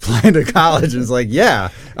prison, you're applying to college. And it's like, yeah,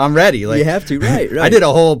 I'm ready. Like, you have to, right. I did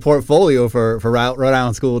a whole portfolio for Rhode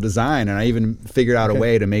Island School of Design, and I even figured out a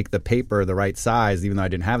way to make the paper the right size, even though I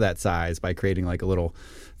didn't have that size, by creating like a little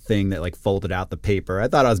thing that like folded out the paper. I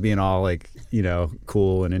thought I was being all like,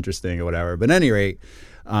 cool and interesting or whatever. But at any rate,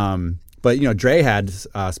 but Dre had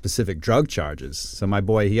specific drug charges. So my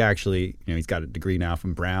boy, he actually, he's got a degree now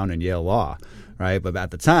from Brown and Yale Law. Right, but at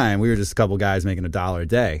the time we were just a couple guys making $1 a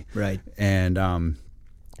day. Right, and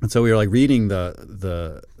so we were like reading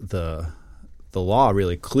the law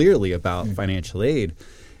really clearly about financial aid,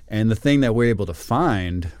 and the thing that we're able to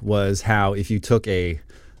find was how if you took a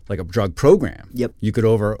drug program, you could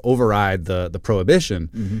override the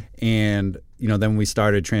prohibition, and then we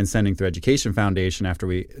started Transcending Through Education Foundation after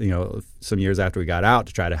we some years after we got out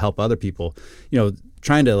to try to help other people,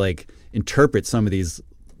 trying to like interpret some of these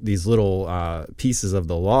little pieces of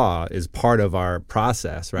the law is part of our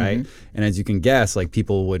process, right? And as you can guess, like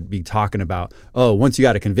people would be talking about, oh, once you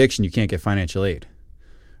got a conviction, you can't get financial aid,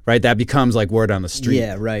 right? That becomes like word on the street.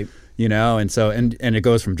 Yeah, right. And so and it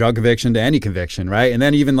goes from drug conviction to any conviction, right? And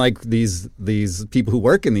then even like these people who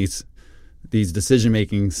work in these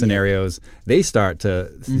decision-making scenarios, they start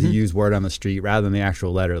to use word on the street rather than the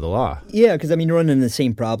actual letter of the law. Yeah, because, you're running the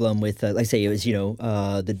same problem with, like say, it was,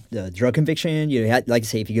 the drug conviction. You had, like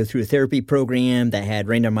say, if you go through a therapy program that had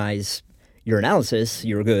randomized urinalysis,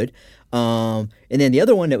 you were good. And then the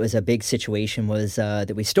other one that was a big situation was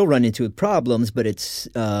that we still run into problems, but it's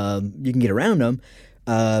you can get around them.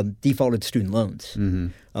 Defaulted student loans.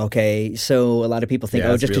 Okay, so a lot of people think,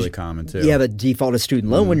 that's just really common too. You have a defaulted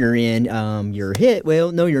student loan when you're in, you're hit.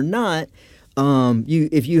 Well, no, you're not.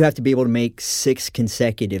 If you have to be able to make 6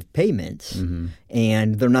 consecutive payments,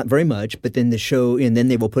 and they're not very much, but then then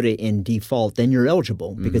they will put it in default. Then you're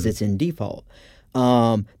eligible because it's in default.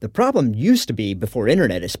 The problem used to be before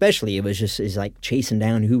internet, especially, it was like chasing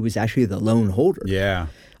down who was actually the loan holder. Yeah.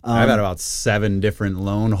 I've had about 7 different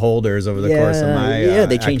loan holders over the course of my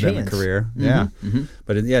they change academic career.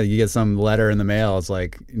 But you get some letter in the mail. It's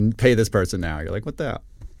like, pay this person now. You're like, what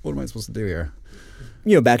am I supposed to do here?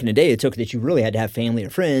 Back in the day, it took that you really had to have family or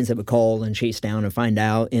friends that would call and chase down and find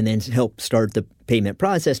out and then help start the payment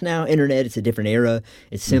process. Now, internet, it's a different era.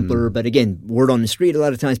 It's simpler. But again, word on the street, a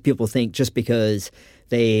lot of times people think just because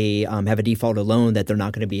they have a defaulted loan that they're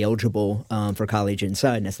not going to be eligible for college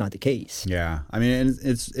inside, and that's not the case. Yeah.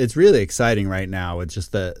 It's really exciting right now with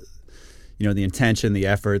just the intention, the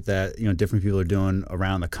effort that, different people are doing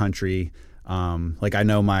around the country. Like I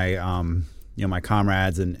know my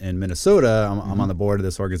comrades in Minnesota, I'm on the board of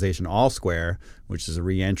this organization, All Square, which is a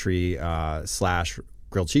reentry /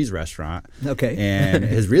 grilled cheese restaurant. Okay. And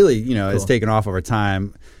has really, has taken off over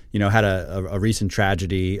time. had a recent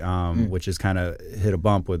tragedy, which has kind of hit a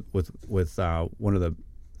bump with one of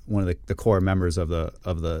the core members of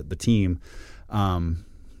the team.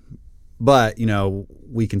 But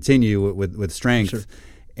we continue with strength. Sure.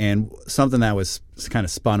 And something that was kind of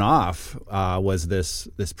spun off was this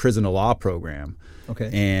prison to law program,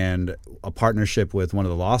 and a partnership with one of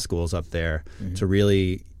the law schools up there to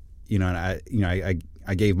really, and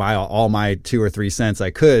I gave all my 2 or 3 cents I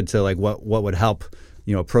could to like what would help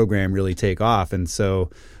a program really take off. And so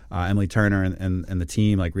Emily Turner and the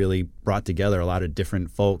team like really brought together a lot of different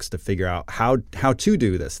folks to figure out how to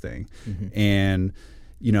do this thing, and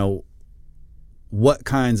what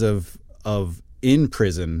kinds of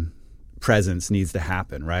in-prison presence needs to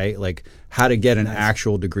happen, right? Like how to get an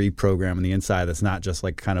actual degree program on the inside that's not just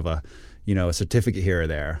like kind of a certificate here or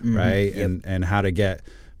there, right? Yep. And how to get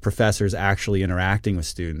professors actually interacting with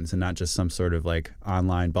students and not just some sort of like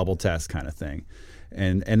online bubble test kind of thing.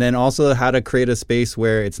 And then also how to create a space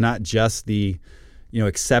where it's not just the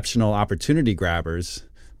exceptional opportunity grabbers,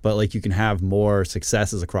 but like you can have more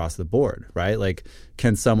successes across the board, right? Like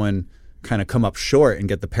can someone kind of come up short and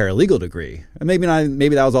get the paralegal degree, and maybe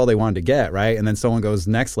that was all they wanted to get, right? And then someone goes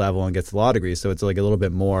next level and gets the law degree, so it's like a little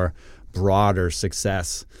bit more broader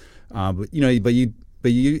success. But you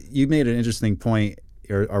made an interesting point,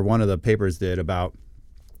 or one of the papers did, about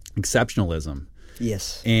exceptionalism.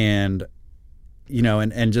 Yes. And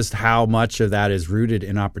and just how much of that is rooted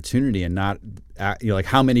in opportunity, and not like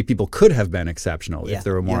how many people could have been exceptional if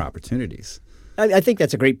there were more opportunities. I think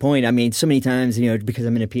that's a great point. I mean, so many times, because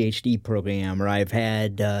I'm in a PhD program, or I've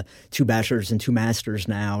had 2 bachelors and 2 masters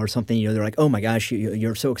now, or something. They're like, "Oh my gosh,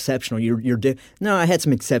 you're so exceptional. No, I had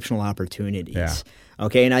some exceptional opportunities." Yeah.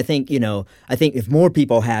 Okay, and I think if more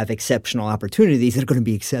people have exceptional opportunities, they're going to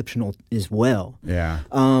be exceptional as well. Yeah.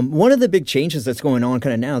 One of the big changes that's going on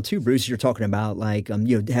kind of now too, Bruce, you're talking about like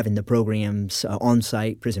having the programs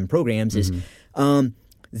on-site prison programs is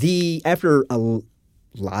after a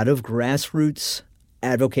lot of grassroots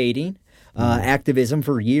advocating, activism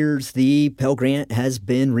for years, the Pell Grant has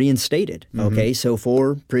been reinstated. Okay, so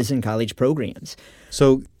for prison college programs.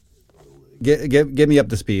 So get me up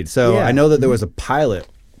to speed. So I know that there was a pilot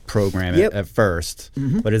program at first,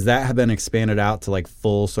 but has that been expanded out to like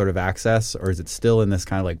full sort of access, or is it still in this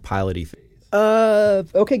kind of like pilot-y phase?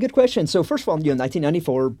 Okay, good question. So first of all,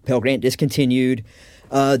 1994, Pell Grant discontinued.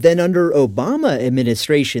 Then under Obama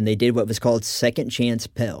administration, they did what was called Second Chance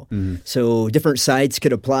Pell. So different sites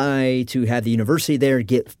could apply to have the university there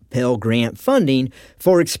get Pell Grant funding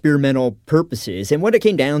for experimental purposes. And what it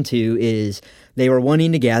came down to is they were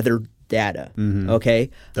wanting to gather data. Okay,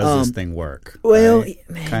 does this thing work? Well,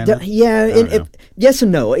 right? Yes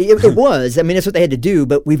and no. It was. I mean, that's what they had to do.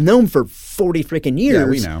 But we've known for 40 freaking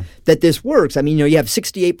years that this works. I mean, you have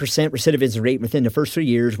 68% recidivism rate within the first 3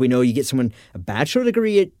 years. We know you get someone a bachelor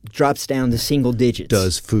degree, it drops down to single digits.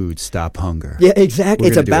 Does food stop hunger? Yeah, exactly.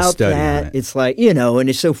 It's about that. It's like, and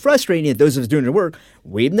it's so frustrating that those of us doing the work,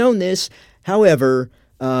 we've known this. However,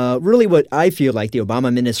 really what I feel like the Obama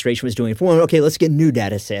administration was doing, for one, okay, let's get new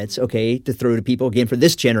data sets, to throw to people again for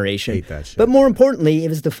this generation. Hate that shit. But more importantly, it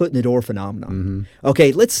was the foot in the door phenomenon.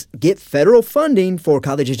 Okay, let's get federal funding for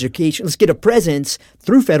college education. Let's get a presence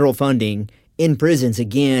through federal funding in prisons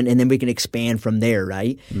again, and then we can expand from there,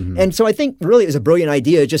 right? And so I think really it was a brilliant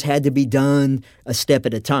idea. It just had to be done a step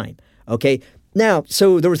at a time, okay? Now,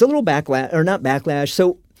 so there was a little backlash, or not backlash,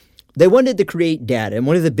 so they wanted to create data, and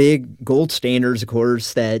one of the big gold standards, of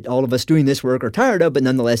course, that all of us doing this work are tired of, but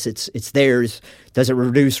nonetheless it's theirs. Does it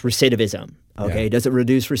reduce recidivism? Okay, does it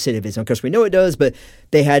reduce recidivism? Of course, we know it does, but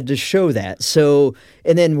they had to show that. So,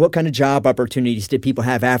 and then what kind of job opportunities did people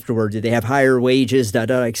have afterward? Did they have higher wages,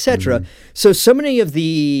 et cetera? So many of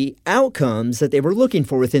the outcomes that they were looking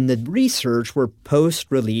for within the research were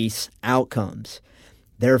post-release outcomes.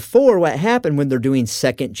 Therefore, what happened when they're doing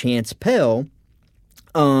Second Chance Pell,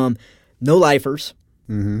 no lifers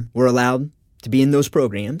were allowed to be in those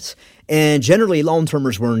programs, and generally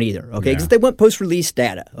long-termers weren't either, okay, because they want post-release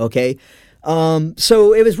data, okay?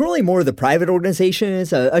 So it was really more of the private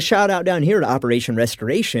organizations. A shout-out down here to Operation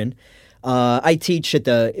Restoration. I teach at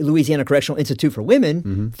the Louisiana Correctional Institute for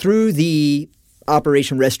Women through the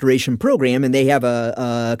Operation Restoration program, and they have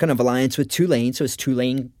a kind of alliance with Tulane, so it's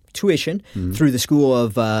Tulane tuition through the School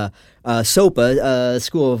of SOPA,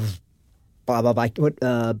 School of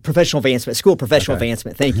professional advancement, School of Professional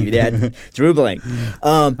Advancement. Thank you, Dad. Drew blank.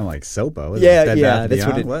 I'm like SOPA. That's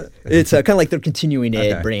what it is. It's kind of like their continuing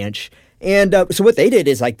ed branch. And so what they did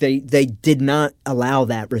is like they did not allow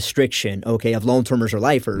that restriction, okay, of long-termers or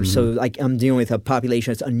lifers. So like I'm dealing with a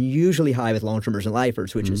population that's unusually high with long-termers and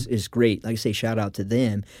lifers, which is great. Like I say, shout out to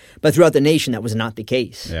them. But throughout the nation, that was not the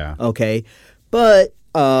case. Yeah. Okay. But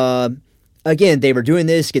again, they were doing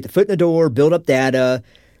this, get the foot in the door, build up data.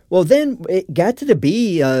 Well, then it got to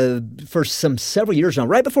be for several years now.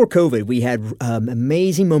 Right before COVID, we had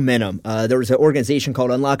amazing momentum. There was an organization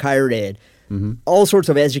called Unlock Higher Ed. All sorts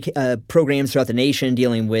of programs throughout the nation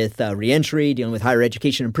dealing with reentry, dealing with higher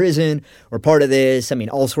education in prison. We're part of this. I mean,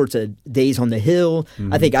 all sorts of days on the Hill.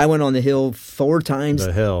 I think I went on the Hill 4 times.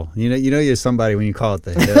 The Hill. You know, you're somebody when you call it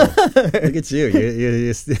the Hill. Look at you.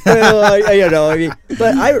 Well, I mean,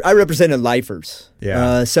 but I represented lifers.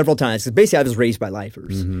 Several times. Basically, I was raised by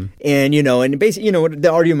lifers. And, and basically,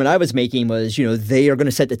 the argument I was making was, they are going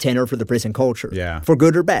to set the tenor for the prison culture. Yeah. For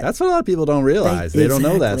good or bad. That's what a lot of people don't realize. They don't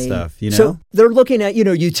know that stuff, So they're looking at,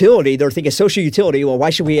 utility. They're thinking social utility. Well, why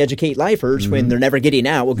should we educate lifers when they're never getting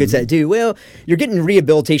out? What good's that do? Well, you're getting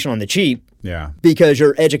rehabilitation on the cheap. Yeah. Because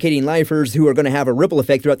you're educating lifers who are going to have a ripple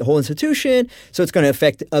effect throughout the whole institution. So it's going to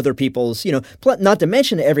affect other people's, not to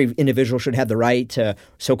mention that every individual should have the right to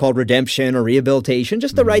so-called redemption or rehabilitation,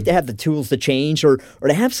 just the right to have the tools to change or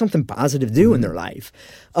to have something positive to do in their life.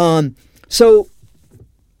 So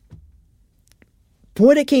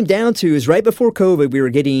what it came down to is right before COVID, we were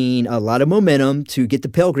getting a lot of momentum to get the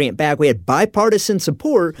Pell Grant back. We had bipartisan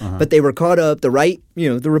support, but they were caught up. The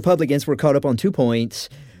Republicans were caught up on 2 points.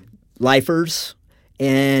 Lifers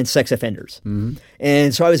and sex offenders.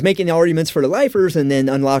 And so I was making the arguments for the lifers, and then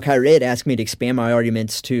Unlock Higher Ed asked me to expand my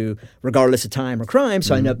arguments to regardless of time or crime.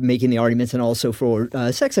 So I ended up making the arguments and also for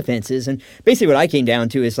sex offenses. And basically what I came down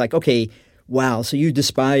to is like, okay, wow, so you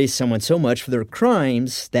despise someone so much for their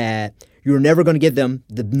crimes that you're never going to give them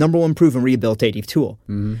the number one proven rehabilitative tool.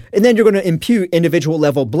 And then you're going to impute individual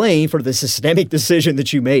level blame for the systemic decision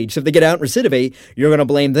that you made. So if they get out and recidivate, you're going to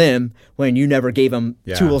blame them when you never gave them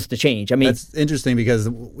tools to change. I mean, that's interesting because,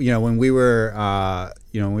 when we were,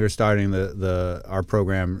 when we were starting our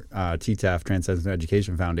program, TTEF, Transcendental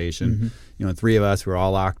Education Foundation, 3 of us were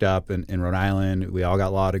all locked up in Rhode Island. We all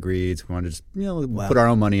got law degrees. We wanted to just, put our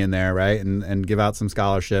own money in there, right? And give out some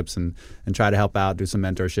scholarships and try to help out, do some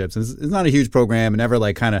mentorships. And it's not a huge program and never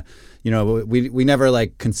like kind of, we never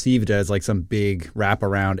like conceived it as like some big wrap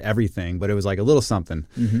around everything, but it was like a little something.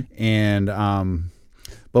 And,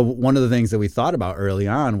 but one of the things that we thought about early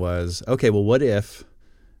on was, okay, well, what if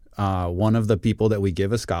one of the people that we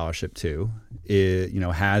give a scholarship to,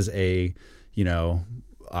 has a,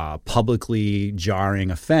 publicly jarring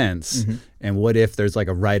offense, and what if there's like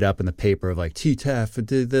a write-up in the paper of like TTEF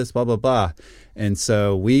did this, blah blah blah, and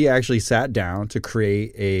so we actually sat down to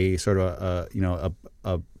create a sort of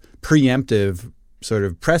a preemptive sort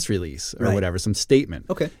of press release or whatever, some statement,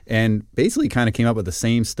 and basically kind of came up with the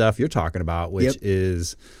same stuff you're talking about, which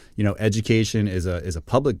is, education is a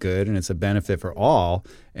public good and it's a benefit for all,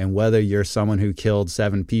 and whether you're someone who killed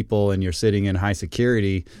 7 people and you're sitting in high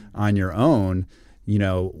security on your own,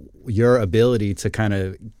 your ability to kind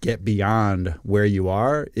of get beyond where you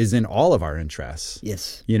are is in all of our interests.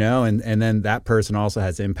 Yes. And then that person also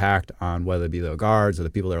has impact on whether it be the guards or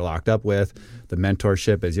the people they're locked up with, the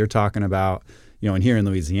mentorship as you're talking about, and here in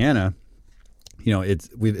Louisiana,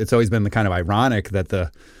 it's always been the kind of ironic that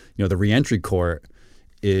the reentry court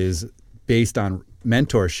is based on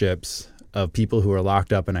mentorships of people who are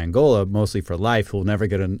locked up in Angola, mostly for life, who will never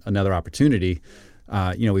get another opportunity.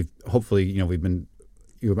 We've been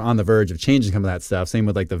on the verge of changing some of that stuff. Same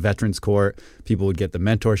with like the Veterans Court, people would get the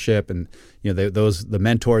mentorship, and the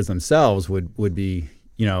mentors themselves would be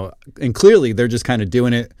and clearly they're just kind of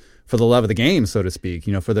doing it for the love of the game, so to speak.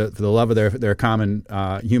 For the love of their common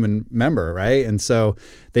human member, right? And so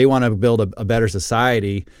they want to build a better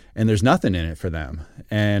society, and there's nothing in it for them,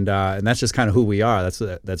 and that's just kind of who we are.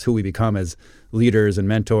 That's who we become as leaders and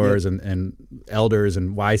mentors and elders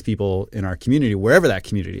and wise people in our community, wherever that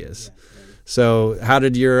community is. So how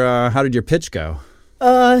did your pitch go?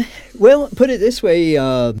 Well, put it this way,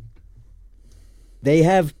 they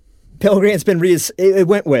have Pell Grant's been it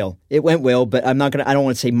went well. It went well, but I don't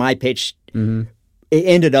want to say my pitch. It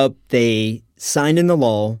ended up they signed into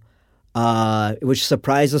law, which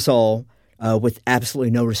surprised us all, with absolutely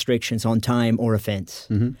no restrictions on time or offense.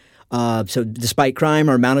 So despite crime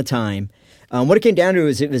or amount of time. What it came down to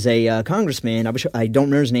is it was a congressman. I don't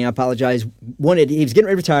remember his name. I apologize. He was getting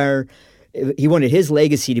ready to retire. He wanted his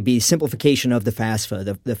legacy to be simplification of the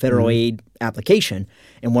FAFSA, the federal aid application.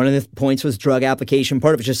 And one of the points was drug application.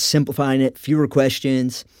 Part of it was just simplifying it, fewer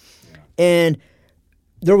questions. And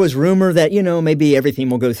there was rumor that, maybe everything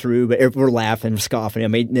will go through, but we're laughing, scoffing. I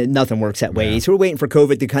mean, nothing works that way. So we're waiting for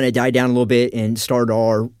COVID to kind of die down a little bit and start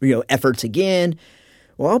our, efforts again.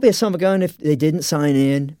 Well, I'll be a son of a gun if they didn't sign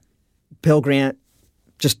in Pell Grant,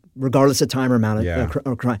 just regardless of time or amount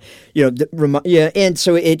of crime. And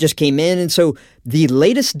so it just came in. And so the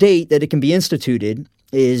latest date that it can be instituted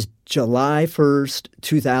is July 1st,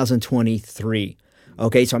 2023.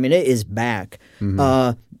 Okay, so I mean, it is back.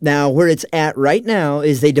 Now, where it's at right now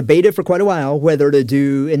is they debated for quite a while whether to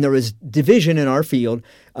do, and there was division in our field,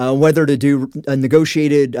 whether to do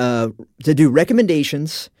to do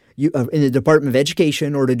recommendations in the Department of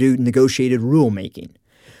Education or to do negotiated rulemaking.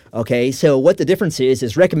 Okay, so what the difference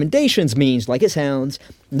is recommendations means, like it sounds,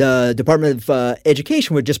 the Department of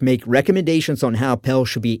Education would just make recommendations on how Pell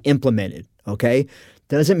should be implemented. Okay,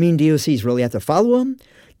 doesn't mean DOCs really have to follow them.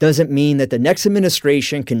 Doesn't mean that the next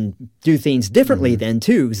administration can do things differently then,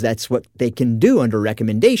 too, because that's what they can do under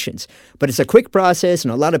recommendations. But it's a quick process,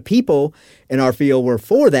 and a lot of people in our field were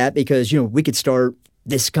for that because, we could start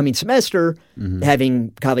this coming semester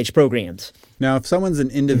having college programs. Now, if someone's an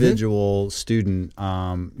individual student,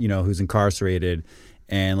 who's incarcerated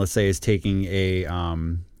and, let's say, is taking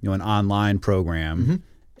an online program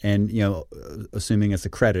and, assuming it's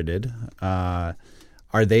accredited,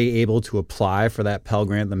 are they able to apply for that Pell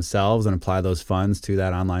Grant themselves and apply those funds to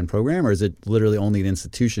that online program? Or is it literally only the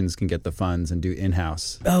institutions can get the funds and do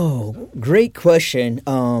in-house? Oh, great question.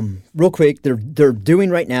 Real quick, they're doing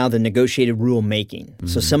right now the negotiated rulemaking.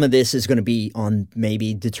 So some of this is going to be on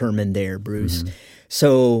maybe determined there, Bruce.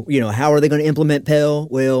 So, how are they going to implement Pell?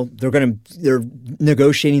 Well, they're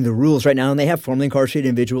negotiating the rules right now, and they have formerly incarcerated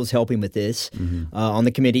individuals helping with this on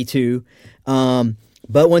the committee too.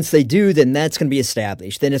 But once they do, then that's going to be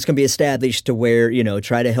established. Then it's going to be established to where,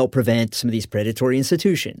 try to help prevent some of these predatory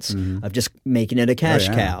institutions of just making it a cash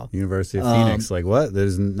cow. University of Phoenix, like what?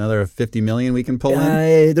 There's another $50 million we can pull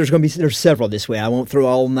in? There's several this way. I won't throw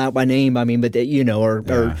all of them out by name. I mean, but,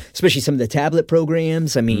 or especially some of the tablet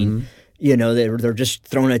programs. I mean, they're just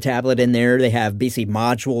throwing a tablet in there. They have basically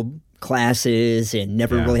module classes and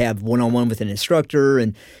never really have one-on-one with an instructor,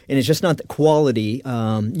 and it's just not the quality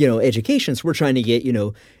education. So we're trying to get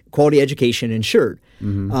quality education ensured.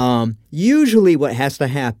 Usually what has to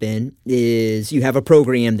happen is you have a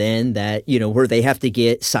program then that where they have to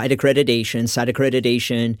get site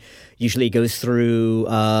accreditation usually goes through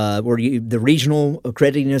the regional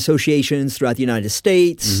accrediting associations throughout the United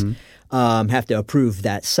States. Have to approve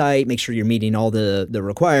that site, make sure you're meeting all the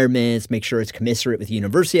requirements, make sure it's commensurate with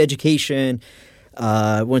university education.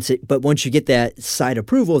 Once you get that site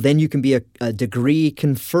approval, then you can be a degree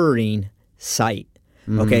conferring site.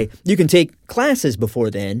 Okay, you can take classes before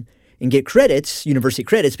then and get credits, university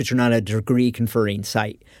credits, but you're not a degree conferring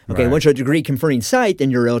site. Okay, once you're a degree conferring site,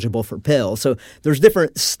 then you're eligible for Pell. So there's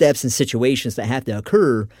different steps and situations that have to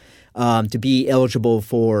occur to be eligible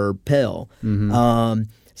for Pell.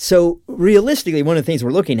 So realistically, one of the things we're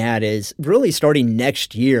looking at is really starting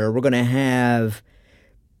next year, we're going to have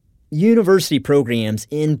university programs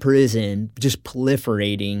in prison just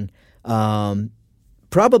proliferating,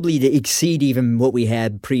 probably to exceed even what we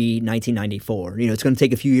had pre-1994. It's going to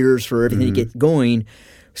take a few years for everything to get going.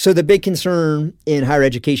 So the big concern in higher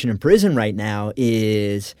education and prison right now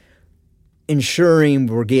is ensuring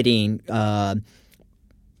we're getting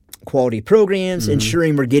quality programs,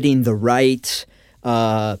 ensuring we're getting the right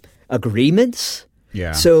agreements.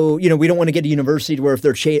 So we don't want to get a university to where if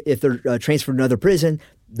they're transferred to another prison,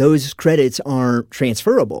 those credits aren't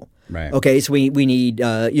transferable. Okay, so we need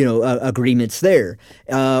agreements there,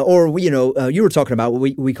 or you were talking about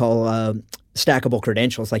what we call stackable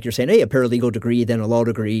credentials, like you're saying, hey, a paralegal degree, then a law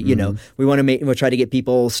degree. We want to we'll try to get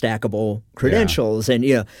people stackable credentials, and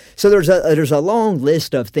so there's a long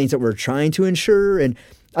list of things that we're trying to ensure. And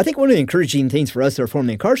I think one of the encouraging things for us that are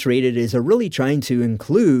formerly incarcerated is they're really trying to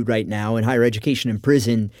include right now in higher education and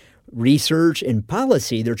prison research and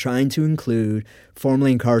policy, they're trying to include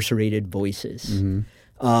formerly incarcerated voices.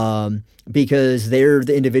 Because they're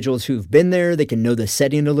the individuals who've been there. They can know the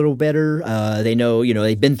setting a little better. They know,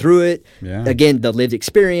 they've been through it. Again, the lived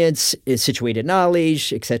experience, situated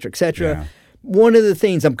knowledge, et cetera, et cetera. One of the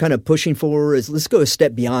things I'm kind of pushing for is let's go a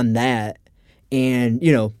step beyond that. And,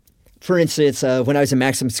 for instance, when I was in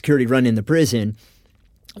maximum security running the prison,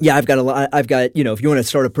 I've got if you want to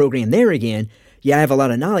start a program there again, I have a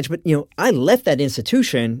lot of knowledge. But, I left that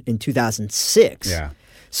institution in 2006.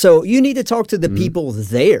 So you need to talk to the people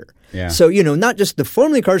there. So, not just the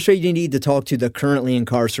formerly incarcerated, you need to talk to the currently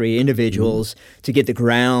incarcerated individuals to get the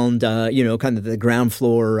ground, kind of the ground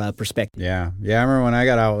floor perspective. I remember when I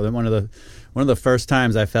got out, one of one of the first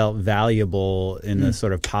times I felt valuable in the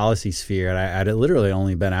sort of policy sphere. And I'd literally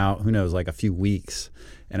only been out, who knows, like a few weeks.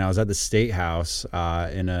 And I was at the State House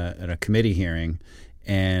in a committee hearing,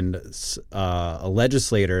 and a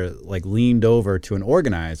legislator like leaned over to an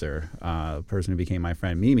organizer, a person who became my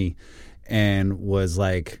friend Mimi, and was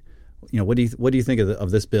like, what do you think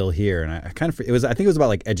of this bill here? And I think it was about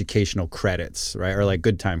like educational credits, right, or like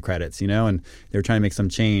good time credits, and they were trying to make some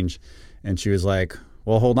change, and she was like,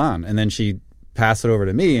 well, hold on, and then she passed it over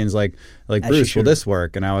to me and was like Bruce, will this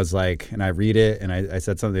work? And I was like, and I read it, and I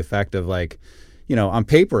said something to the effect of like, on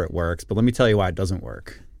paper it works, but let me tell you why it doesn't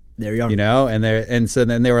work. There you are. And so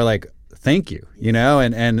then they were like, thank you,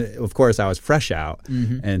 and of course I was fresh out,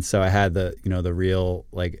 and so I had the the real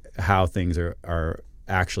like how things are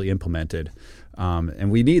actually implemented,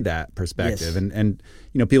 and we need that perspective. Yes. And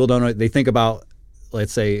people don't know, they think about,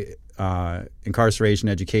 let's say, incarceration,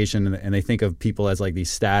 education, and they think of people as like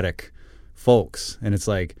these static folks, and it's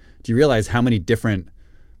like, do you realize how many different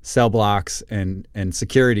cell blocks and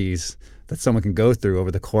securities that someone can go through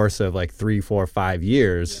over the course of like 3, 4, 5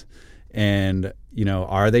 years? And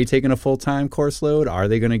are they taking a full-time course load? Are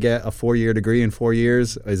they going to get a 4-year degree in 4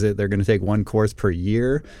 years? Is it they're going to take one course per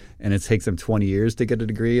year, and it takes them 20 years to get a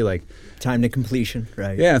degree? Like time to completion,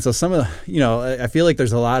 right? Yeah. And so some of I feel like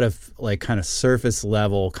there's a lot of like kind of surface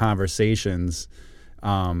level conversations,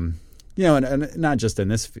 and not just in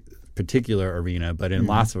this particular arena, but in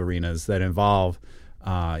lots of arenas that involve,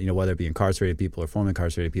 whether it be incarcerated people or formerly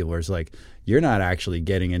incarcerated people, where it's like you're not actually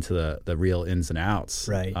getting into the real ins and outs,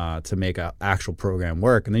 right, to make an actual program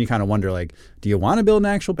work. And then you kind of wonder, like, do you want to build an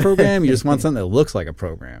actual program? You just want something that looks like a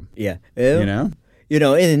program. Yeah. And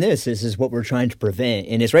in this is what we're trying to prevent.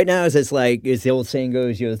 And it's right now, as the old saying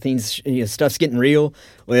goes, things, stuff's getting real.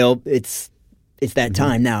 Well, it's that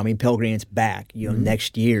time now. I mean, Pell Grant's back,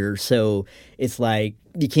 next year. So it's like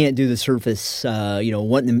you can't do the surface,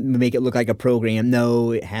 wanting to make it look like a program.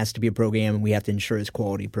 No, it has to be a program, and we have to ensure it's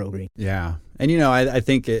quality program. Yeah. And, I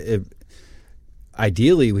think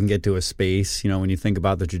ideally we can get to a space, when you think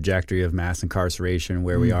about the trajectory of mass incarceration,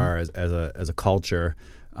 where we are as a culture,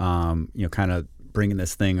 kind of bringing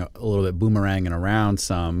this thing a little bit boomeranging around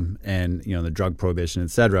some, and, the drug prohibition,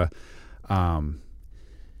 et cetera.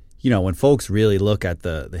 When folks really look at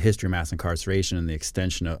the history of mass incarceration and the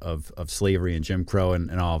extension of slavery and Jim Crow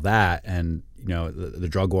and all of that, and the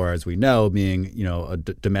drug war, as we know, being a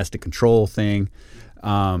domestic control thing,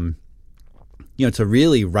 to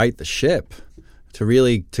really right the ship,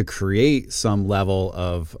 to create some level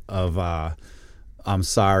of I'm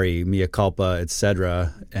sorry, mea culpa, et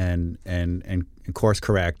cetera, and course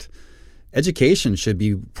correct. Education should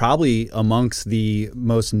be probably amongst the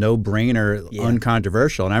most no-brainer,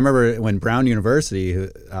 uncontroversial. And I remember when Brown University,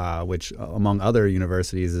 which among other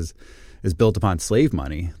universities is built upon slave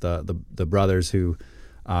money, the brothers who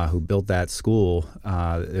built that school,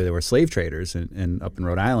 they were slave traders up in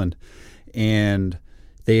Rhode Island, and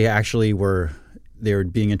they actually were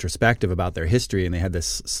being introspective about their history, and they had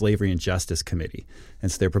this Slavery and Justice Committee, and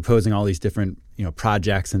so they're proposing all these different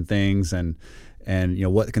projects and things, and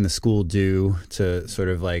what can the school do to sort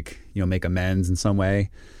of like make amends in some way.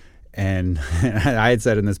 And I had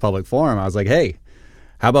said in this public forum, I was like, hey,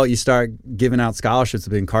 how about you start giving out scholarships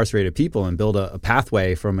to incarcerated people and build a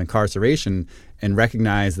pathway from incarceration, and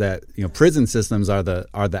recognize that prison systems are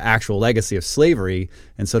the actual legacy of slavery,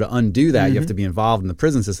 and so to undo that you have to be involved in the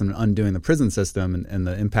prison system and undoing the prison system and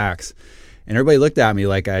the impacts. And everybody looked at me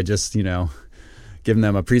like I just giving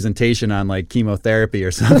them a presentation on like chemotherapy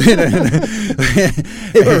or something.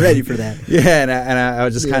 They weren't ready for that. Yeah, and I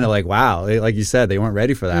was just kind of like, wow, like you said, they weren't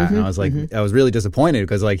ready for that. And I was like, I was really disappointed,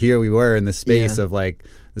 because like here we were in the space of like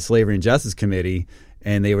the Slavery and Justice Committee,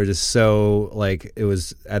 and they were just so like, it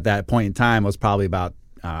was at that point in time, it was probably about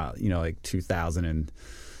like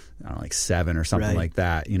 2007 or something like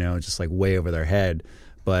that. Just like way over their head.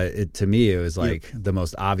 But to me, it was like the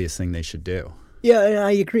most obvious thing they should do. Yeah, and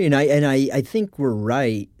I agree, and I think we're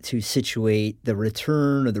right to situate the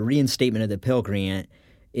return or the reinstatement of the Pell Grant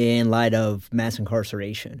in light of mass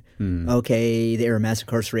incarceration. Okay, the era of mass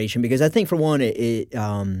incarceration, because I think for one, it's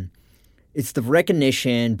the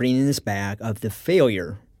recognition, bringing this back, of the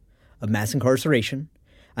failure of mass incarceration.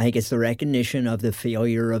 I think it's the recognition of the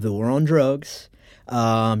failure of the war on drugs,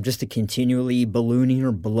 just a continually ballooning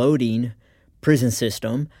or bloating prison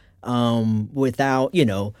system without,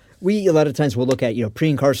 we a lot of times will look at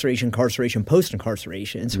pre-incarceration, incarceration,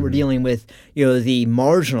 post-incarceration. So we're dealing with the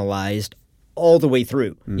marginalized all the way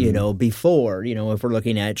through, before, if we're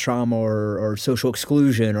looking at trauma or social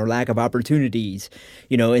exclusion or lack of opportunities,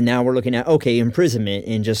 and now we're looking at, imprisonment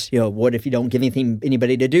and just, what if you don't give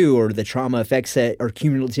anybody to do, or the trauma effects that are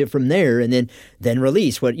cumulative from there, and then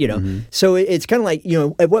release So it's kind of like,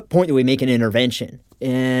 at what point do we make an intervention?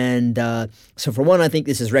 And so for one, I think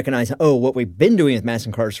this is recognizing, what we've been doing with mass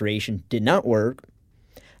incarceration did not work.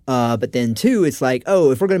 But then two, it's like,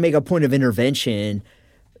 if we're going to make a point of intervention,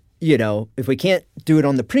 if we can't do it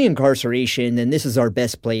on the pre-incarceration, then this is our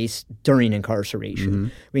best place during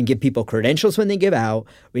incarceration. We can give people credentials when they get out.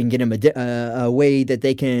 We can get them a way that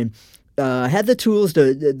they can have the tools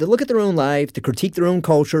to look at their own life, to critique their own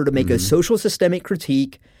culture, to make a social systemic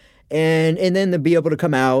critique, and then to be able to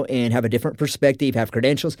come out and have a different perspective, have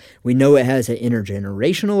credentials. We know it has an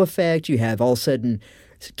intergenerational effect. You have all of a sudden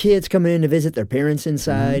kids coming in to visit their parents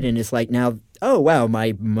inside, and it's like now, oh wow,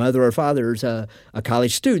 my mother or father's a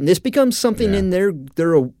college student. This becomes something in their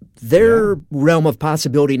realm of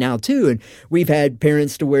possibility now too. And we've had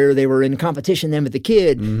parents to where they were in competition then with the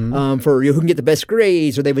kid for who can get the best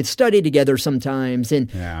grades, or they would study together sometimes.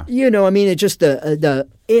 And it's just the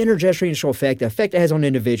intergenerational effect, the effect it has on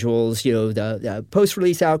individuals. The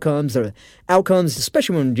post-release outcomes, the outcomes,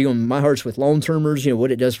 especially when dealing my hearts with long-termers.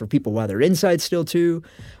 What it does for people while they're inside still too.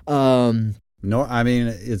 No, I mean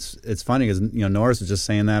it's funny because Norris was just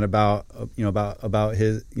saying that about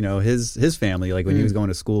his family, like when he was going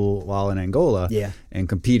to school while in Angola, and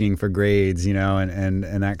competing for grades, and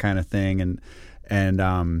that kind of thing, and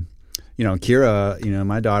Kira,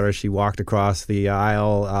 my daughter, she walked across the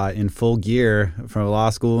aisle in full gear from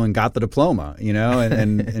law school and got the diploma,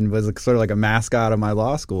 and was sort of like a mascot of my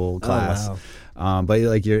law school class. Wow. But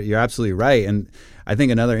like you're absolutely right, and I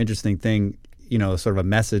think another interesting thing, sort of a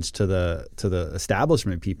message to the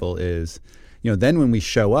establishment people is, then when we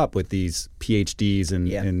show up with these PhDs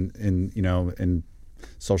in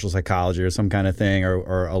social psychology or some kind of thing,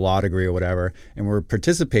 or a law degree or whatever, and we're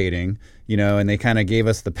participating, and they kind of gave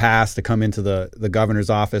us the pass to come into the governor's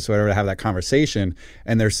office or whatever to have that conversation,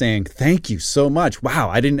 and they're saying, thank you so much. Wow,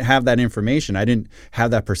 I didn't have that information. I didn't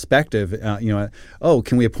have that perspective.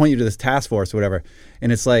 Can we appoint you to this task force or whatever?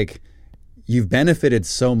 And it's like, you've benefited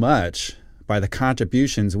so much by the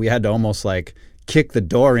contributions we had to almost like kick the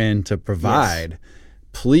door in to provide. Yes.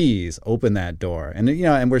 Please open that door. And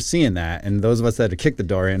and we're seeing that. And those of us that had to kick the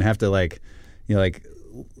door in have to let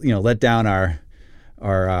down our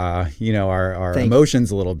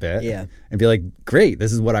emotions a little bit, and be like, great,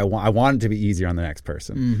 this is what I want. I want it to be easier on the next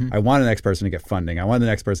person. I want the next person to get funding. I want the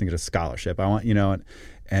next person to get a scholarship. I want,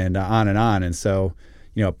 and on and on. And so,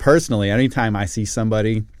 personally, anytime I see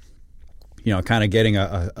somebody kind of getting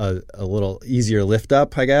a little easier lift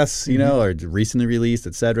up, I guess, or recently released,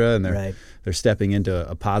 et cetera, and they're stepping into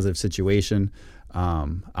a positive situation.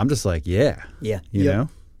 I'm just like, you know?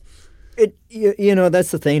 That's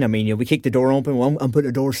the thing. I mean, we kick the door open. Well, I'm putting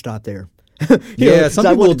a doorstop there. Some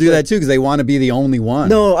people will do that too because they want to be the only one.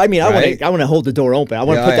 No, I mean, I want to hold the door open. I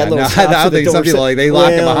want to put that little stop so the door. Some people they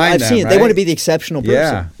lock it behind them. I've seen it. They want to be the exceptional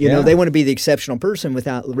person. Yeah. They want to be the exceptional person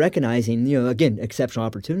without recognizing, again, exceptional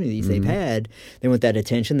opportunities they've had. They want that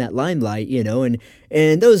attention, that limelight, and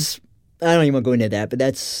those. I don't even want to go into that, but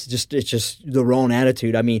it's just the wrong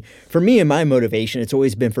attitude. I mean, for me and my motivation, it's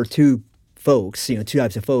always been for two folks, two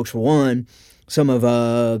types of folks. For one, some of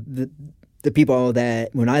the people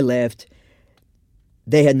that when I left,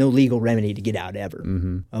 they had no legal remedy to get out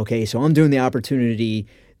ever. Okay, so I'm doing the opportunity.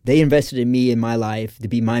 They invested in me in my life to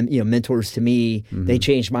be my mentors to me. They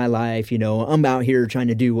changed my life. I'm out here trying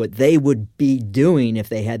to do what they would be doing if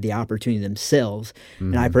they had the opportunity themselves.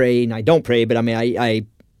 And I pray, and I don't pray, but I mean,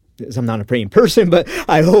 I'm not a praying person, but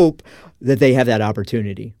I hope that they have that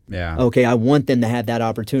opportunity. Yeah. Okay, I want them to have that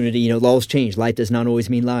opportunity. Laws change. Life does not always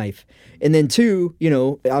mean life. And then two,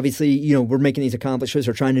 obviously, we're making these accomplishments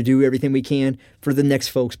or trying to do everything we can for the next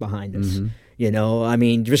folks behind us. I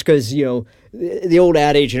mean, just because, the old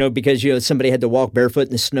adage, because, somebody had to walk barefoot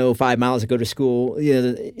in the snow 5 miles to go to school,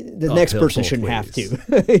 the next person shouldn't have to.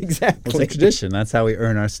 Exactly. It's a tradition. That's how we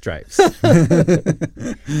earn our stripes.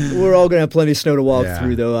 We're all going to have plenty of snow to walk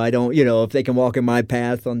through, though. I don't, if they can walk in my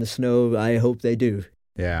path on the snow, I hope they do.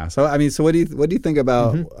 Yeah. So, I mean, what do you think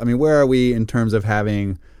about, I mean, where are we in terms of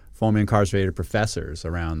having formerly incarcerated professors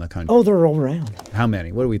around the country? Oh, they're all around. How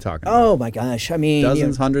many? What are we talking about? Oh, my gosh. I mean...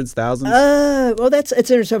 Dozens, hundreds, thousands? Well, it's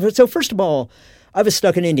interesting. So first of all, I was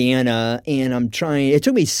stuck in Indiana, and it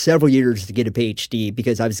took me several years to get a PhD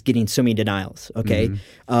because I was getting so many denials, okay?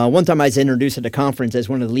 One time I was introduced at a conference as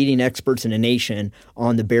one of the leading experts in the nation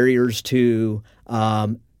on the barriers to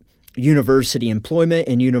university employment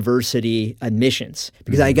and university admissions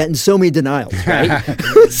because I had gotten so many denials, right?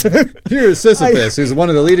 You're a Sisyphus who's one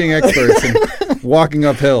of the leading experts in walking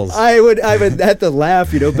up hills. I would have to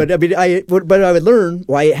laugh, but I mean, I would learn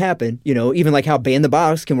why it happened, even like how ban the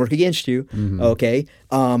box can work against you. Okay.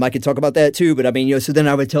 I could talk about that too, but I mean, so then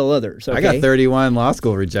I would tell others. Okay? I got 31 law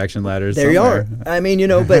school rejection letters. There somewhere. You are. I mean,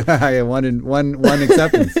 but I had one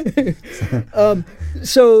acceptance.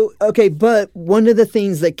 But one of the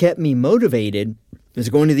things that kept me motivated was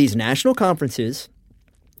going to these national conferences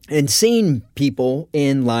and seeing people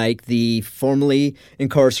in like the formerly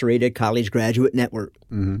incarcerated college graduate network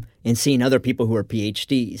and seeing other people who are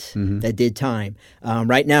PhDs that did time.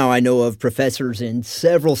 Right now, I know of professors in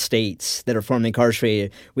several states that are formerly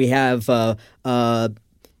incarcerated. We have one of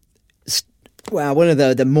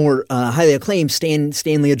the more highly acclaimed,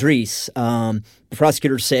 Stanley Adrees. The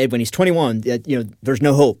prosecutor said when he's 21 that there's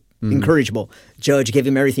no hope. Incorrigible. Judge, give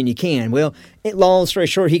him everything you can. Well, long story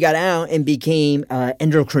short, he got out and became an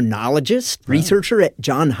endocrinologist, researcher at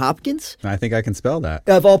Johns Hopkins. I think I can spell that.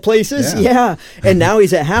 Of all places, yeah. And now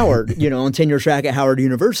he's at Howard, on tenure track at Howard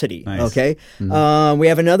University. Nice. Okay. We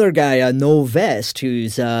have another guy, Noel Vest,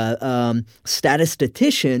 who's a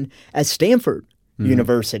statistician at Stanford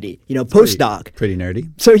University, postdoc. Pretty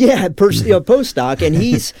nerdy. So yeah, postdoc, and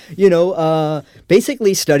he's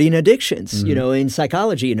basically studying addictions, in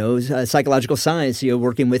psychology, psychological science,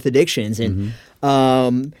 working with addictions, and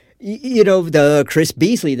the Chris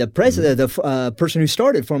Beasley, the president, the person who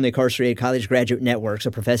started formerly incarcerated college graduate networks,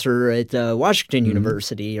 a professor at Washington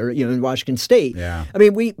University or in Washington State. Yeah. I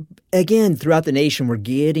mean, we again throughout the nation, we're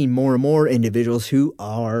getting more and more individuals who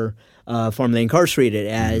are formerly incarcerated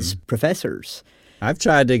as professors. I've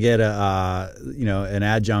tried to get an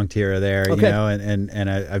adjunct here or there, and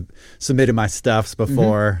I've submitted my stuffs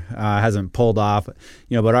before. Hasn't pulled off,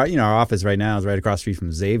 but our office right now is right across the street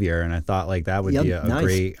from Xavier, and I thought like that would be a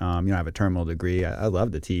great. I have a terminal degree. I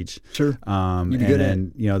love to teach. Sure.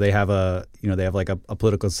 They have like a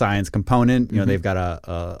political science component. They've got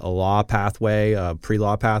a law pathway, a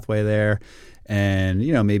pre-law pathway there, and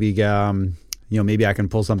maybe I can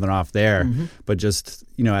pull something off there, but just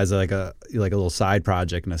as like a little side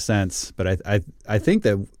project in a sense. But I think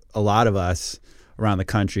that a lot of us around the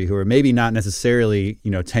country who are maybe not necessarily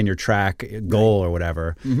tenure track goal or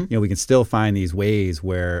whatever, we can still find these ways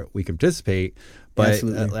where we can participate. But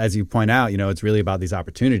as you point out, it's really about these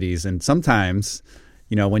opportunities. And sometimes,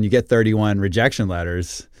 when you get 31 rejection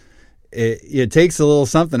letters, it takes a little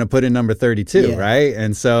something to put in number 32, right?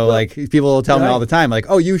 And so, people will tell me all the time, like,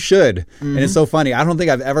 "Oh, you should," and it's so funny. I don't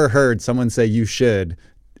think I've ever heard someone say "you should"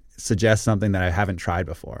 suggest something that I haven't tried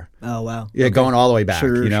before. Oh wow! Yeah, going all the way back.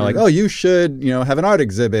 Sure. Like, "Oh, you should, have an art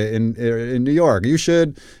exhibit in New York. You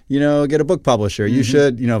should, get a book publisher. You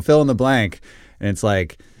should, fill in the blank." And it's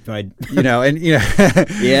like. Right. Yeah.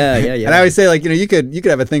 And I always say, you could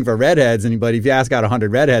have a thing for redheads, but if you ask out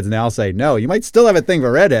 100 redheads and they all say no, you might still have a thing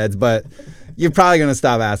for redheads, but you're probably going to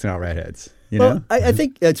stop asking out redheads. Well, I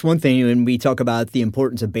think that's one thing when we talk about the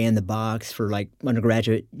importance of ban the box for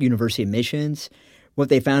undergraduate university admissions. What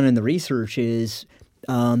they found in the research is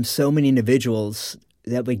so many individuals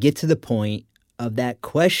that would get to the point of that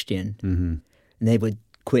question and they would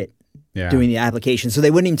quit. Doing the application. So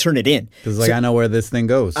they wouldn't even turn it in. Because I know where this thing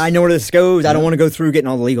goes. I know where this goes. I don't want to go through getting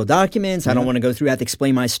all the legal documents. I don't want to go through, have to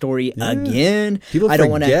explain my story again. People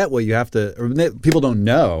forget what you have to, or people don't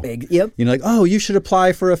know. Yep. Oh, you should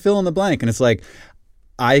apply for a fill in the blank. And it's like,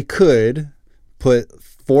 I could put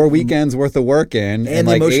 4 weekends worth of work in and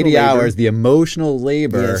 80 hours, the emotional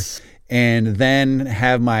labor, and then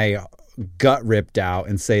have my gut ripped out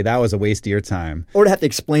and say that was a waste of your time, or to have to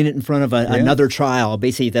explain it in front of another trial,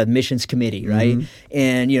 basically the admissions committee, right?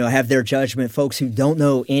 And have their judgment. Folks who don't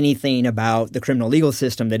know anything about the criminal legal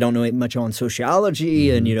system, they don't know much on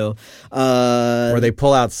sociology, and or they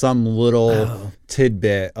pull out some little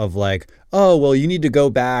tidbit of oh, well, you need to go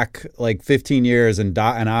back 15 years and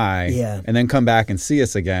dot an I, and then come back and see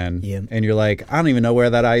us again. And you're like, I don't even know where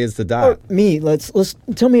that I is to dot. Let's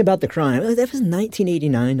tell me about the crime. That was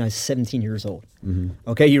 1989. I was 17 years old.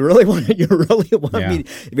 Okay, you really want me?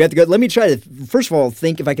 If you have to go, let me try to first of all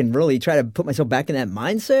think if I can really try to put myself back in that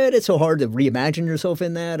mindset. It's so hard to reimagine yourself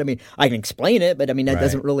in that. I mean, I can explain it, but I mean that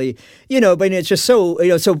doesn't really, But it's just so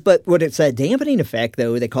But what it's a dampening effect,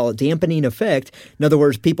 though. They call it dampening effect. In other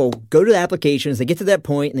words, people go to the applications, they get to that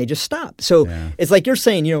point, and they just stop. So it's like you're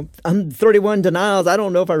saying, I'm 31 denials. I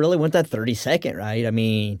don't know if I really want that 32nd, right? I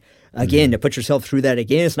mean. Again, to put yourself through that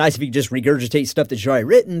again, it's nice if you can just regurgitate stuff that's already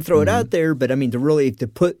written, throw it out there. But I mean, to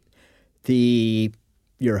put the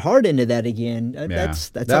your heart into that again,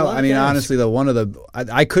 that's a lot. I mean, honestly, though,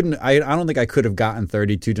 I don't think I could have gotten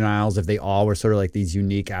 32 denials if they all were sort of like these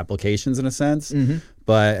unique applications in a sense. Mm-hmm.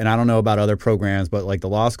 And I don't know about other programs, but like the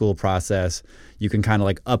law school process, you can kind of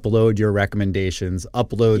like upload your recommendations,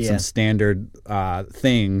 upload some standard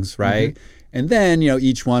things, right? Mm-hmm. And then,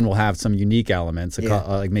 each one will have some unique elements,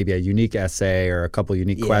 like maybe a unique essay or a couple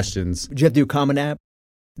unique questions. Did you have to do a Common App?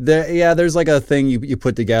 There's like a thing you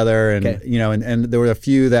put together, and and there were a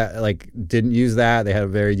few that like didn't use that. They had a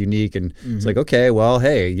very unique, and it's like, okay, well,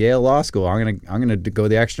 hey, Yale Law School, I'm gonna go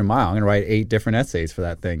the extra mile. I'm gonna write 8 different essays for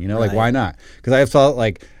that thing. Like why not? Because I felt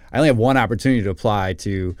like I only have one opportunity to apply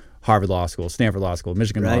to Harvard Law School, Stanford Law School,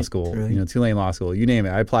 Michigan Law School, Tulane Law School, you name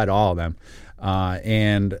it. I applied to all of them,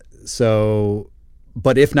 and so.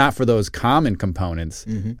 But if not for those common components,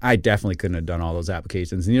 I definitely couldn't have done all those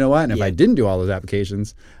applications. And you know what? And if I didn't do all those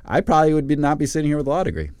applications, I probably would not be sitting here with a law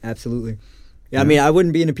degree. Absolutely. Yeah, I mean, I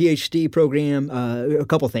wouldn't be in a PhD program. A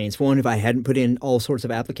couple things. One, if I hadn't put in all sorts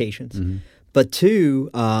of applications. But two,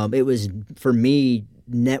 it was, for me,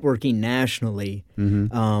 networking nationally.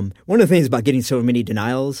 One of the things about getting so many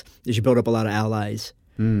denials is you build up a lot of allies.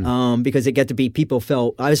 Because it got to be people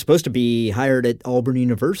felt I was supposed to be hired at Auburn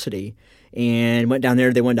University and went down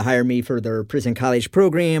there. They wanted to hire me for their prison college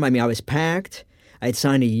program. I mean, I was packed. I had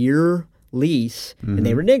signed a year lease and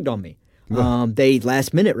they reneged on me. They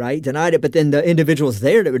last minute, denied it. But then the individuals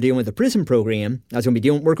there that were dealing with the prison program, I was going to be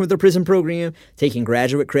working with the prison program, taking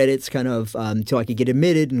graduate credits kind of until I could get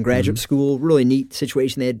admitted in graduate school. Really neat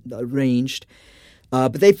situation they had arranged.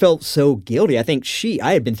 But they felt so guilty. I think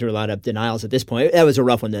I had been through a lot of denials at this point. That was a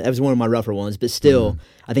rough one. That was one of my rougher ones. But still,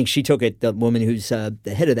 I think she took it, the woman who's the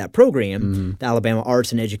head of that program, the Alabama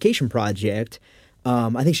Arts and Education Project,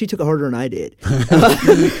 I think she took it harder than I did.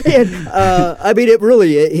 I mean,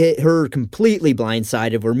 it hit her completely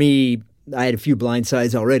blindsided, where me, I had a few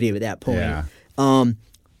blindsides already at that point. Yeah.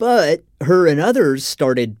 But her and others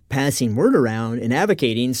started passing word around and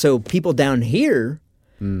advocating. So people down here,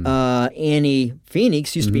 Annie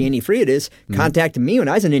Phoenix, used to be Annie Freitas, contacted me when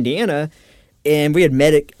I was in Indiana, and we had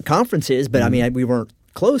met at conferences, but I mean, we weren't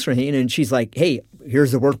close or anything. And she's like, hey,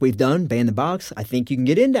 here's the work we've done, Ban the Box. I think you can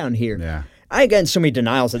get in down here. Yeah. I had gotten so many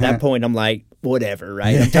denials at that point. I'm like, whatever,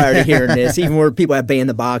 right? I'm tired of hearing this. Even where people have Ban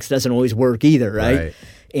the Box doesn't always work either, right?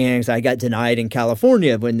 And so I got denied in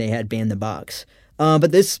California when they had Ban the Box.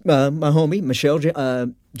 But this, my homie, Michelle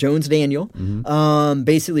Jones Daniel,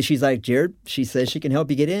 basically she's like, Jared, she says she can help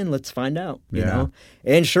you get in. Let's find out, you know?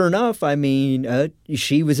 And sure enough, I mean,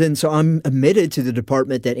 she was in, so I'm admitted to the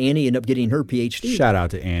department that Annie ended up getting her PhD. Shout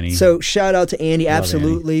out to Annie. So shout out to Annie,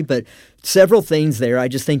 absolutely. Annie. But several things there. I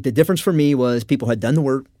just think the difference for me was people had done the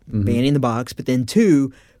work, banning the box, but then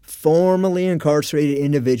two, formerly incarcerated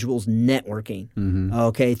individuals networking,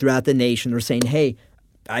 throughout the nation. They're saying, hey,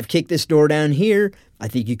 I've kicked this door down here. I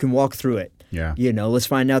think you can walk through it. Yeah. Let's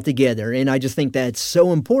find out together. And I just think that's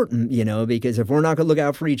so important, because if we're not going to look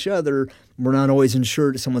out for each other, we're not always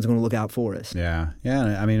ensured that someone's going to look out for us. Yeah.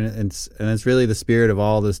 Yeah. I mean, it's really the spirit of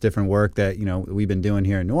all this different work that, we've been doing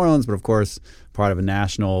here in New Orleans, but of course, part of a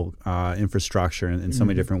national infrastructure in so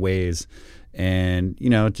many different ways. And,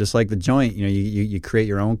 just like the Joint, you create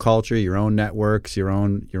your own culture, your own networks, your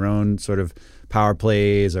own sort of power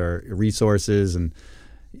plays or resources. And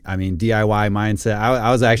I mean, DIY mindset. I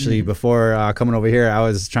was actually, before coming over here, I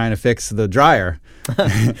was trying to fix the dryer.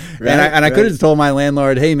 I could have told my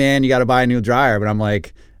landlord, hey, man, you got to buy a new dryer. But I'm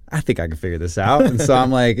like, I think I can figure this out. And so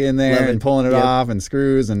I'm like in there and pulling it off and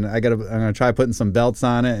screws. And I'm going to try putting some belts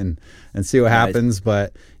on it and see what happens.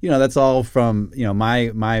 But, that's all from,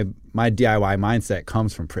 my DIY mindset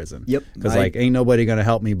comes from prison. Yep. Because ain't nobody going to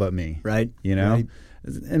help me but me. Right. Right.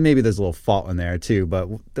 And maybe there's a little fault in there too, but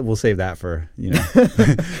we'll save that for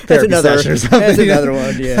that's another session or something. That's another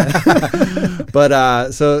one, yeah.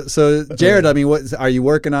 But so Jared, I mean, are you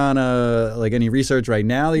working on any research right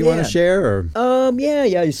now that you want to share? Or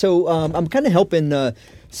yeah. So I'm kind of helping.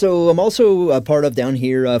 So I'm also a part of down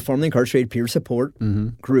here formerly incarcerated peer support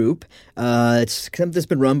group. It's something that's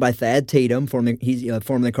been run by Thad Tatum. He's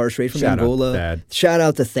formerly incarcerated from Angola. Shout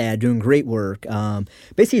out to Thad, doing great work.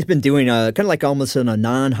 Basically, he's been doing kind of like almost in a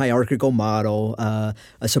non-hierarchical model, a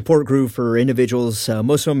support group for individuals.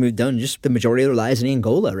 Most of them who've done just the majority of their lives in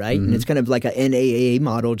Angola, right? And it's kind of like a NAAA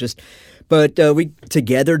model, But we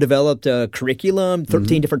together developed a curriculum,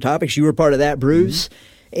 13 different topics. You were part of that, Bruce.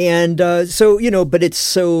 And but it's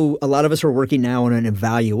so a lot of us are working now on an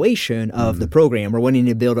evaluation of the program. We're wanting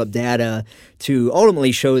to build up data to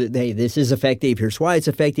ultimately show that, hey, this is effective. Here's why it's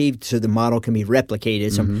effective, so the model can be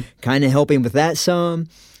replicated. So I'm kind of helping with that some.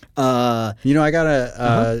 I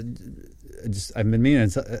got I've been meaning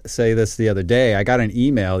to say this the other day. I got an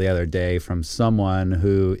email the other day from someone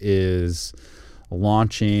who is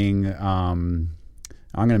launching. I'm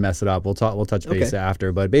going to mess it up. We'll touch base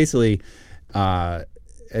after, but basically,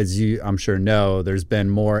 as you I'm sure know, there's been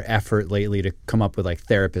more effort lately to come up with like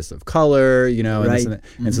therapists of color, you know, and,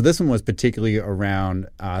 and so this one was particularly around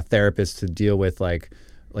therapists to deal with like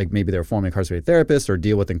maybe they're formerly incarcerated therapists or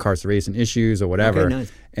deal with incarceration issues or whatever. Okay,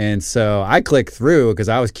 nice. And so I clicked through because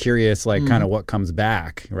I was curious, like kind of what comes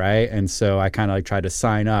back, right? And so I kind of like tried to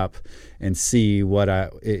sign up and see what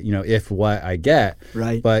if what I get.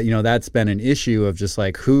 Right. But that's been an issue of just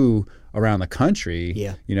like who around the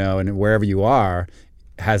country, and wherever you are,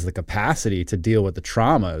 has the capacity to deal with the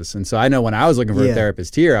traumas. And so I know when I was looking for a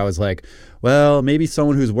therapist here, I was like, well, maybe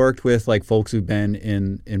someone who's worked with like folks who've been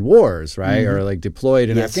in wars, right? Or like deployed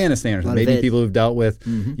in Afghanistan, or maybe people who've dealt with,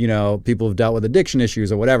 people who've dealt with addiction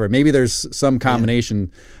issues or whatever. Maybe there's some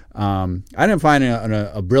combination. I didn't find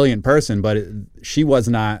a brilliant person, but she was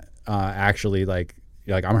not actually like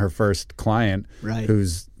I'm her first client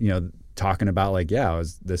who's, talking about like,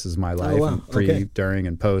 this is my life and pre, during,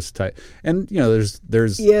 and post type. And there's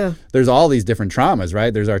all these different traumas,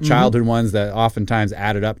 right? There's our childhood ones that oftentimes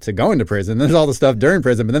added up to going to prison. There's all the stuff during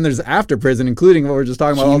prison, but then there's after prison, including what we're just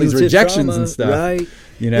talking about, all these rejections trauma, and stuff. Right.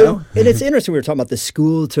 And it's interesting, we were talking about the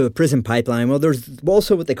school to prison pipeline. Well, there's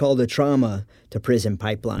also what they call the trauma to prison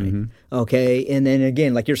pipeline. Okay. And then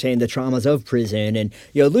again, like you're saying, the traumas of prison, and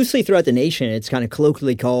loosely throughout the nation, it's kind of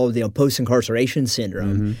colloquially called post-incarceration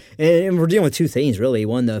syndrome. And we're dealing with two things really: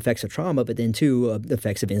 one, the effects of trauma, but then two, the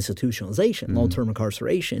effects of institutionalization, long-term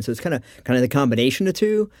incarceration. So it's kind of the combination of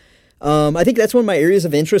two. I think that's one of my areas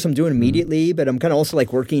of interest I'm doing immediately, but I'm kind of also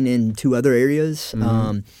like working in two other areas.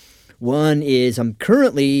 One is I'm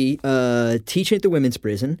currently teaching at the women's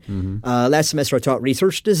prison. Last semester I taught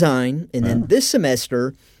research design, and then this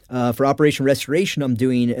semester for Operation Restoration I'm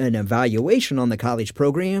doing an evaluation on the college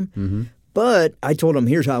program. But I told them,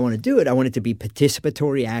 here's how I want to do it. I want it to be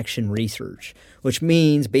participatory action research, which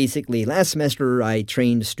means basically last semester I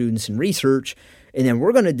trained students in research, and then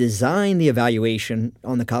we're going to design the evaluation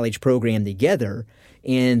on the college program together,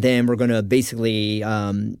 and then we're going to basically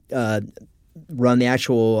run the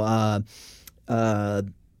actual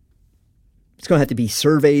it's going to have to be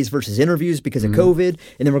surveys versus interviews because of COVID,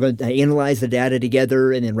 and then we're going to analyze the data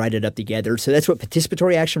together and then write it up together. So that's what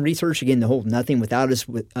participatory action research, again, the whole nothing without us,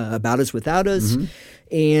 about us without us.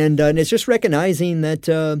 And it's just recognizing that,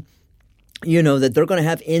 that they're going to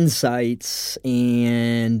have insights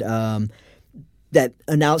and that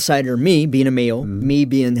an outsider, me being a male, me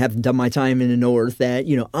having done my time in the North, that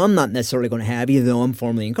I'm not necessarily going to have, even though I'm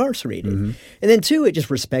formerly incarcerated. And then two, it just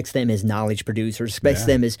respects them as knowledge producers, respects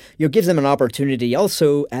them as gives them an opportunity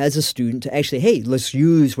also as a student to actually, hey, let's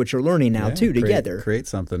use what you're learning now together. Create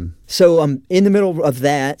something. So I'm in the middle of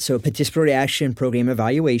that. So participatory action program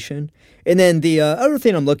evaluation. And then the other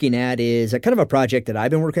thing I'm looking at is kind of a project that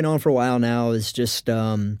I've been working on for a while now is just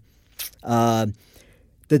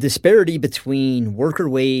the disparity between worker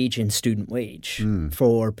wage and student wage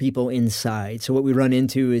for people inside. So what we run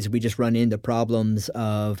into is we just run into problems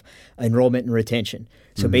of enrollment and retention.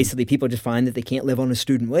 So basically people just find that they can't live on a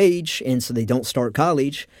student wage, and so they don't start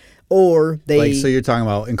college. Or they so you're talking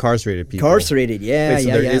about incarcerated people. Incarcerated, Wait, so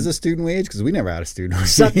there is a student wage? Because we never had a student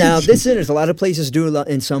wage. Now, there's a lot of places do a lot,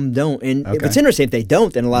 and some don't. And what's interesting, if they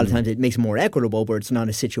don't, then a lot of times it makes it more equitable where it's not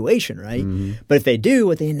a situation, right? But if they do,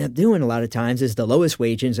 what they end up doing a lot of times is the lowest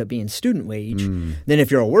wage ends up being student wage. Then if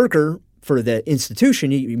you're a worker for the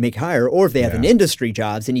institution, you make higher, or if they have an industry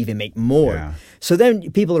jobs, then you even make more. So then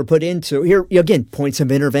people are put into, here, again, points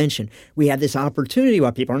of intervention. We have this opportunity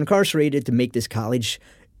while people are incarcerated to make this college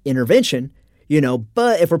intervention,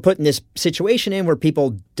 but if we're putting this situation in where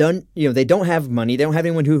people they don't have money, they don't have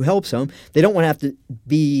anyone who helps them, they don't want to have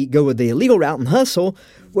to go with the illegal route and hustle.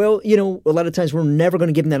 Well, a lot of times we're never going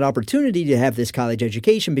to give them that opportunity to have this college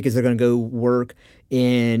education because they're going to go work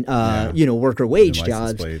in, worker wage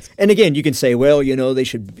jobs. Plates. And again, you can say, well, they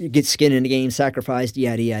should get skin in the game, sacrificed,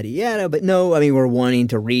 yada, yada, yada. But no, I mean, we're wanting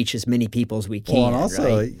to reach as many people as we can. Well, and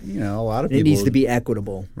also, a lot of people. It needs to be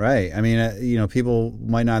equitable. Right. I mean, people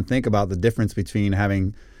might not think about the difference between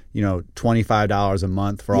having $25 a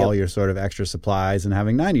month for all your sort of extra supplies and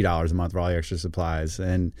having $90 a month for all your extra supplies.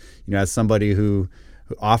 And, as somebody who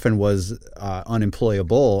often was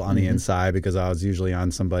unemployable on the inside because I was usually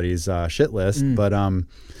on somebody's shit list. But,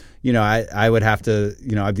 I would have to,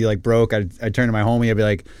 I'd be like broke. I'd turn to my homie. I'd be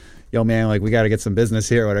like, yo, man, like we got to get some business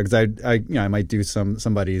here, or because I might do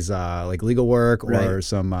somebody's like legal work or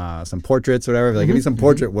some portraits or whatever. Like, give me some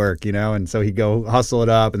portrait work, and so he'd go hustle it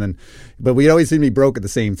up, and then, but we'd always seem to be broke at the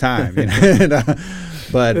same time,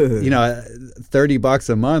 but $30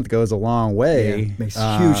 a month goes a long way. Makes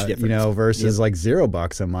a huge difference. Versus like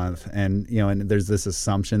 $0 a month, and and there's this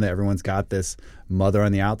assumption that everyone's got this mother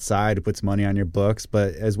on the outside who puts money on your books,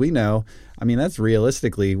 but as we know, I mean, that's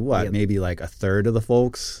realistically maybe like a third of the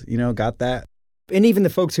folks, got that. And even the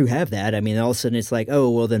folks who have that, I mean, all of a sudden it's like, oh,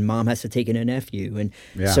 well, then mom has to take in a nephew. And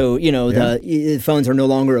so, the funds are no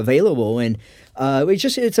longer available. And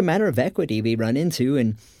it's a matter of equity we run into.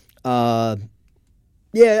 And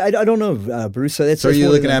I don't know, Bruce. So are you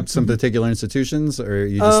looking at some particular institutions, or are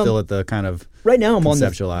you just still at the kind of right now? I'm on the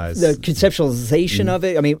Mm-hmm. conceptualization of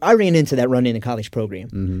it. I mean, I ran into that running the college program.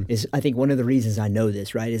 Mm-hmm. Is I think one of the reasons I know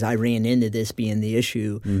this, right, is I ran into this being the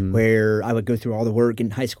issue Mm-hmm. where I would go through all the work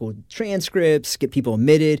in high school transcripts, get people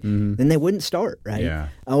admitted, then they wouldn't start, right? Yeah.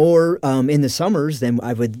 Or in the summers, then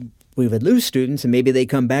we would lose students, and maybe they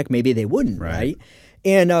come back, maybe they wouldn't, right?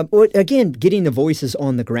 And again, getting the voices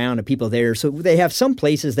on the ground of people there. So they have some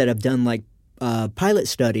places that have done like pilot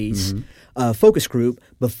studies, focus group,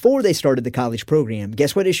 before they started the college program.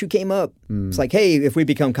 Guess what issue came up? It's like, hey, if we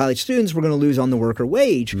become college students, we're going to lose on the worker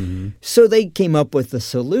wage. So they came up with the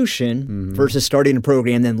solution versus starting a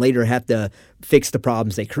program, then later have to fix the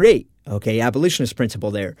problems they create. Okay, abolitionist principle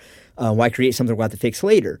there. Why create something we'll have to fix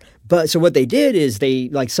later? But so what they did is they,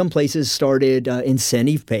 like some places, started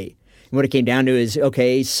incentive pay. And what it came down to is,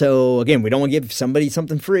 okay, so again, we don't want to give somebody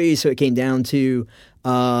something free, so it came down to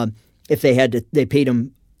if they paid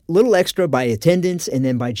them a little extra by attendance and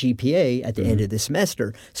then by GPA at the end of the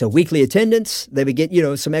semester. So weekly attendance, they would get,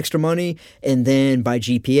 some extra money, and then by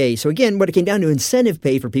GPA. So again, what it came down to, incentive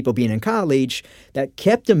pay for people being in college that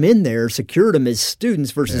kept them in there, secured them as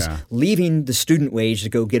students versus leaving the student wage to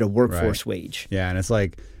go get a workforce wage. Yeah, and it's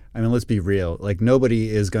like, I mean, let's be real. Like, nobody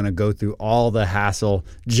is going to go through all the hassle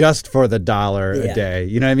just for the $1 a day.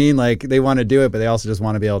 You know what I mean? Like, they want to do it, but they also just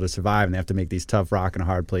want to be able to survive, and they have to make these tough rock and a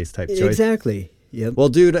hard place type choices. Exactly. Yep. Well,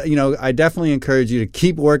 dude, I definitely encourage you to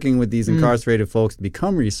keep working with these incarcerated folks to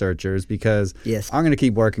become researchers, because I'm going to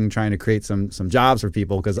keep working trying to create some jobs for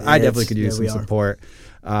people, because I definitely could use some support.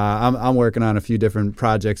 I'm working on a few different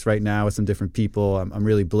projects right now with some different people. I'm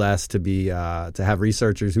really blessed to have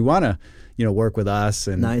researchers who want to work with us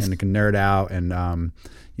and can nerd out, and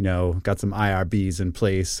got some IRBs in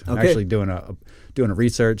place. I'm actually doing a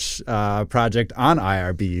research project on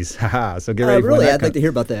IRBs. So get ready for that. I'd like to hear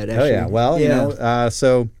about that, actually. Oh, yeah. Well,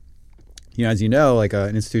 so as you know, like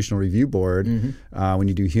an institutional review board, when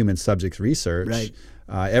you do human subjects research,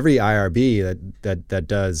 every IRB that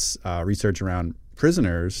does research around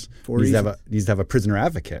prisoners needs to have a prisoner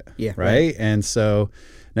advocate, right? And so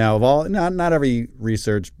now, not every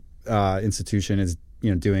research institution is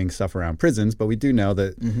doing stuff around prisons, but we do know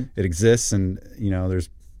that it exists, and there's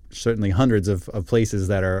certainly hundreds of places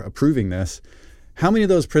that are approving this. How many of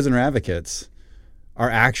those prisoner advocates are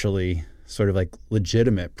actually sort of like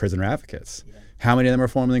legitimate prisoner advocates? How many of them are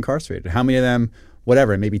formerly incarcerated? How many of them,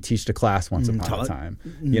 whatever, maybe teach the class once upon a time,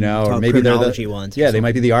 or maybe they're the ones. Yeah, they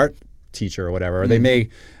might be the art teacher or whatever, or they may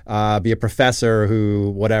be a professor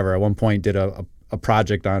who, whatever, at one point did a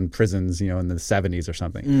project on prisons, in the 70s or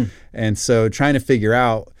something. And so trying to figure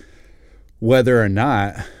out whether or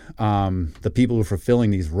not the people who are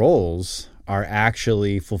fulfilling these roles are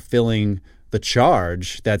actually fulfilling the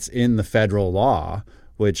charge that's in the federal law,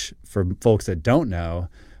 which, for folks that don't know,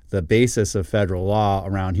 the basis of federal law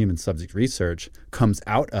around human subject research comes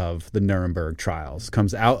out of the Nuremberg trials,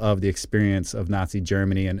 comes out of the experience of Nazi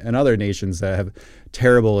Germany and other nations that have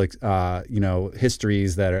terrible,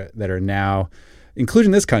 histories that are now,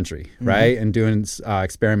 including this country, right, and doing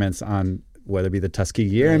experiments on whether it be the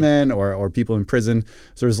Tuskegee Airmen or people in prison.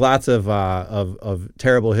 So there's lots of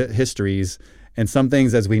terrible histories, and some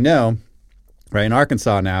things, as we know, right, in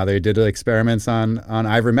Arkansas now, they did experiments on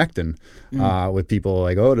ivermectin with people,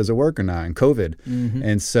 like, does it work or not, and COVID.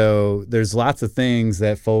 And so there's lots of things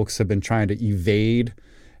that folks have been trying to evade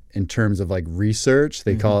in terms of like research.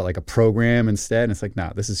 They call it like a program instead, and it's like,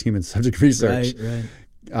 this is human subject research.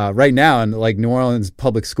 Right now, in like New Orleans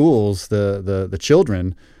public schools, the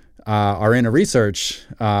children are in a research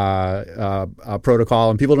protocol,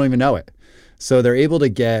 and people don't even know it. So they're able to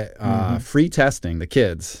get free testing. The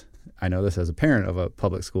kids, I know this as a parent of a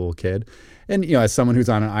public school kid, and as someone who's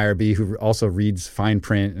on an IRB who also reads fine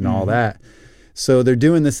print and all that. So they're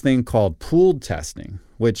doing this thing called pooled testing,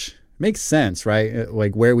 which makes sense, right?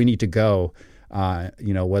 Like where we need to go,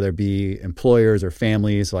 whether it be employers or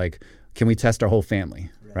families, like, can we test our whole family,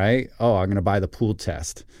 right? Oh, I'm going to buy the pool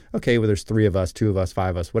test. Okay, well, there's 3 of us, 2 of us,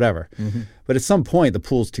 5 of us, whatever. But at some point, the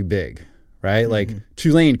pool's too big, right? Like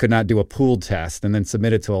Tulane could not do a pool test and then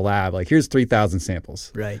submit it to a lab. Like, here's 3,000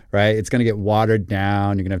 samples, right? It's going to get watered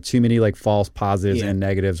down. You're going to have too many like false positives and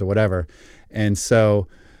negatives or whatever. And so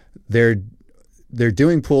they're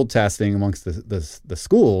doing pool testing amongst the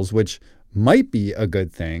schools, which might be a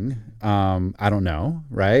good thing. I don't know,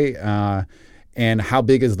 right? And how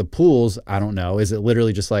big is the pools? I don't know. Is it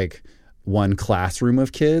literally just like one classroom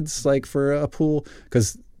of kids, like for a pool?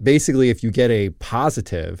 Because basically, if you get a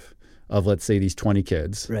positive of, let's say, these 20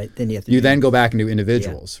 kids, right, then you then go back and do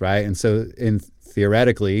individuals, right? And so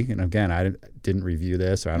theoretically, and again, I didn't review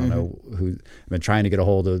this, or I don't know who. I've been trying to get a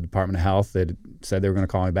hold of the Department of Health. They said they were going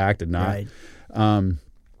to call me back, did not. Right.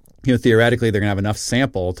 Theoretically, they're going to have enough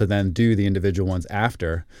sample to then do the individual ones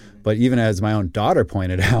after. But even as my own daughter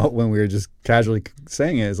pointed out when we were just casually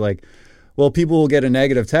saying it, is like, well, people will get a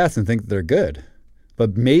negative test and think that they're good.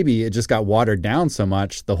 But maybe it just got watered down so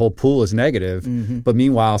much, the whole pool is negative. But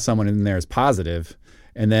meanwhile, someone in there is positive.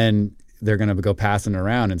 And then they're going to go passing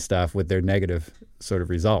around and stuff with their negative sort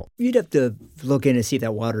of result. You'd have to look in and see if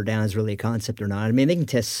that water down is really a concept or not. I mean, they can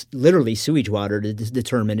test literally sewage water to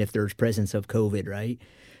determine if there's presence of COVID, right?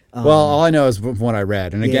 Well, all I know is from what I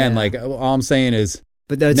read, and again, like all I'm saying is,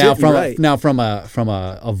 but that's from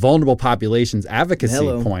a vulnerable populations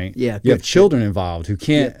advocacy point, you have children involved who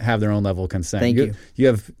can't have their own level of consent.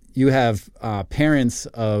 You have parents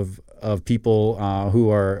of people who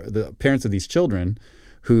are the parents of these children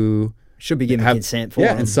who should be given consent for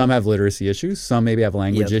them. And some have literacy issues. Some maybe have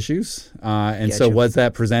language issues. So was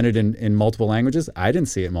that presented in multiple languages? I didn't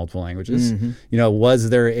see it in multiple languages. Was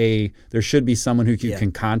there should be someone who you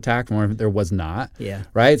can contact more. There was not.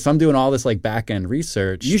 Right? So I'm doing all this like back end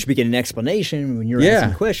research. You should be getting an explanation when you're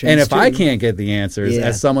asking questions. And if I can't get the answers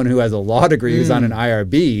as someone who has a law degree who's on an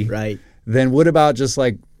IRB, then what about just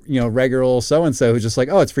like, regular old so-and-so who's just like,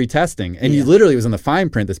 oh, it's free testing. And you literally was in the fine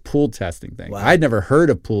print, this pool testing thing. Wow. I'd never heard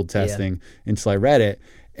of pool testing until I read it.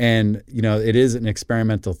 And, it is an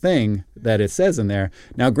experimental thing that it says in there.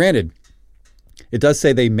 Now, granted, it does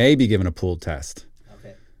say they may be given a pool test.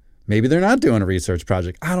 Okay. Maybe they're not doing a research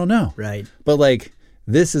project. I don't know. Right. But like,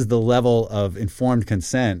 this is the level of informed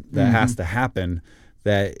consent that has to happen,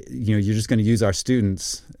 that, you're just going to use our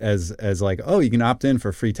students as like, oh, you can opt in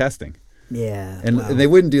for free testing. Yeah, and they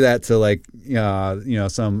wouldn't do that to like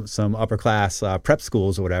some upper class prep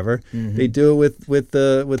schools or whatever. They do it with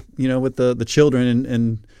the children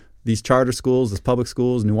in these charter schools, these public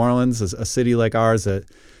schools. New Orleans, a city like ours that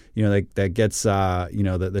that gets the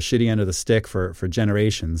shitty end of the stick for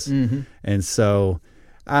generations. And so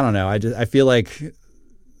I don't know. I feel like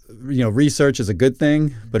research is a good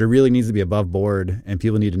thing, but it really needs to be above board, and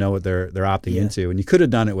people need to know what they're opting into. And you could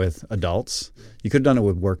have done it with adults. You could have done it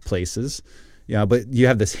with workplaces. But you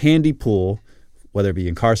have this handy pool, whether it be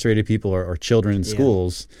incarcerated people or children in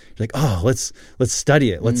schools. You're like, oh, let's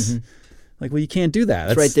study it. Let's like, well, you can't do that.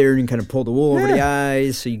 It's right there, and you can kind of pull the wool over the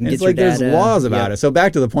eyes so you can get your data. There's laws about it. So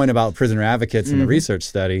back to the point about prisoner advocates and the research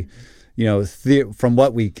study, from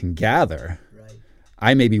what we can gather,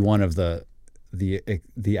 I may be one of the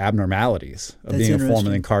abnormalities of being a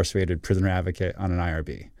formerly incarcerated prisoner advocate on an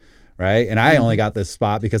IRB, right? And I only got this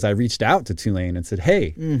spot because I reached out to Tulane and said,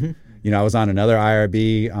 hey, I was on another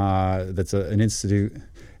IRB that's an institute.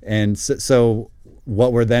 And so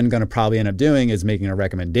what we're then going to probably end up doing is making a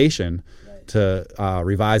recommendation to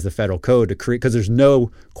revise the federal code to create, because there's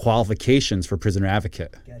no qualifications for prisoner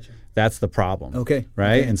advocate. Gotcha. That's the problem. Okay.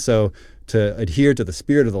 Right? Okay. And so to adhere to the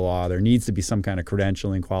spirit of the law, there needs to be some kind of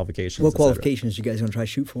credentialing qualifications. What qualifications you guys going to try to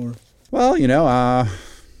shoot for? Well,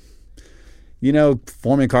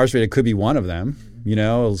 formerly incarcerated could be one of them.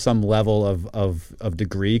 Some level of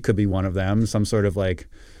degree could be one of them. Some sort of like,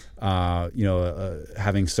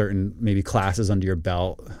 having certain maybe classes under your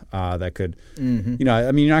belt that could, you're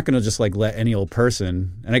not going to just like let any old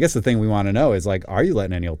person. And I guess the thing we want to know is like, are you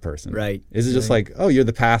letting any old person? Right. Is it just like, oh, you're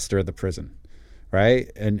the pastor at the prison, right?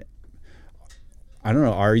 And I don't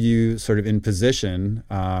know, are you sort of in position,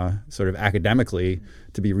 sort of academically,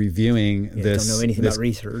 to be reviewing this? Don't know anything about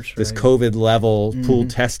research. This COVID level pool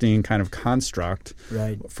testing kind of construct,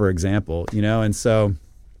 for example, And so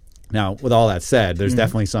now, with all that said, there's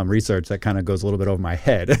definitely some research that kind of goes a little bit over my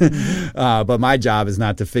head. But my job is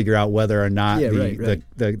not to figure out whether or not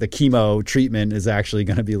the chemo treatment is actually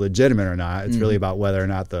going to be legitimate or not. It's really about whether or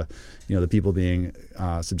not the people being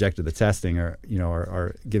subjected to the testing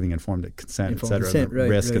are giving informed consent, et cetera,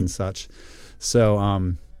 risk and such. So I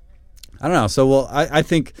don't know. So I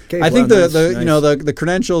think the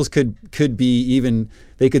credentials could be even,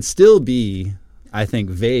 they could still be I think,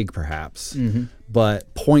 vague perhaps,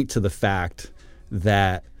 but point to the fact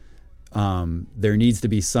that there needs to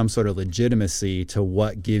be some sort of legitimacy to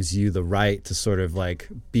what gives you the right to sort of like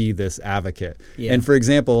be this advocate. Yeah. And for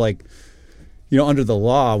example, like, under the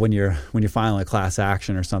law, when you're filing a class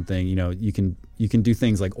action or something, you can do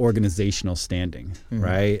things like organizational standing,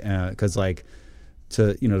 right? Because like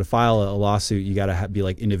to file a lawsuit, you got to be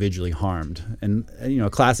like individually harmed. And a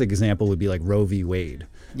classic example would be like Roe v. Wade.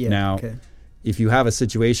 Yeah, now, if you have a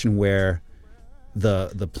situation where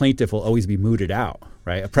the plaintiff will always be mooted out,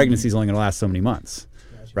 right? A pregnancy is only going to last so many months,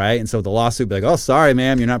 right? And so the lawsuit would be like, oh, sorry,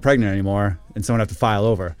 ma'am, you're not pregnant anymore, and someone have to file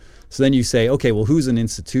over. So then you say, okay, well, who's an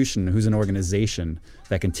institution, who's an organization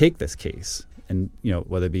that can take this case? And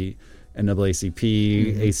whether it be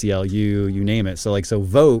NAACP, ACLU, you name it. So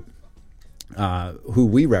Vote, who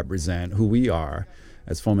we represent, who we are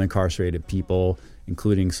as formerly incarcerated people,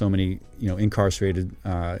 including so many incarcerated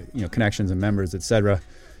connections and members, et cetera.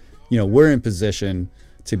 We're in position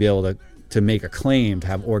to be able to make a claim, to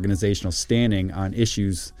have organizational standing on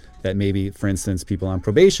issues that maybe, for instance, people on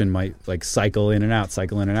probation might like cycle in and out.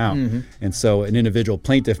 And so an individual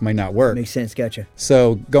plaintiff might not work. Makes sense. Gotcha.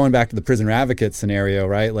 So going back to the prisoner advocate scenario,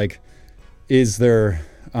 right? Like, is there,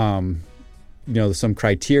 some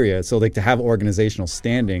criteria? So like to have organizational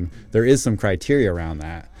standing, there is some criteria around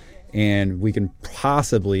that. And we can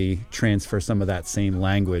possibly transfer some of that same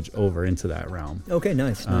language over into that realm. Okay,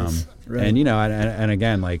 nice. Right. And, and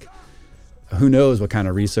again, like, who knows what kind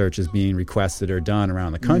of research is being requested or done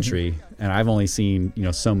around the country. And I've only seen,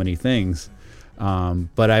 so many things.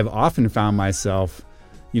 But I've often found myself,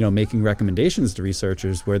 making recommendations to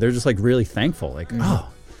researchers where they're just like really thankful. Like,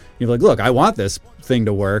 like, look, I want this thing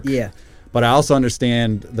to work. Yeah. But I also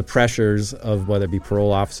understand the pressures of whether it be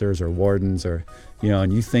parole officers or wardens or,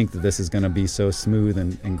 and you think that this is going to be so smooth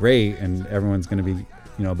and great and everyone's going to be,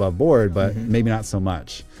 above board, but maybe not so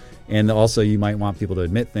much. And also you might want people to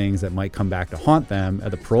admit things that might come back to haunt them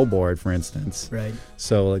at the parole board, for instance. Right.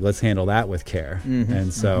 So like, let's handle that with care.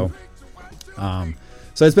 And so,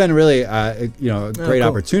 so it's been really, a great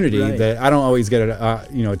opportunity that I don't always get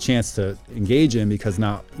a chance to engage in because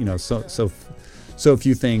not, so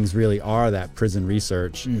few things really are that prison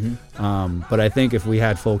research. But I think if we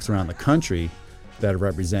had folks around the country that are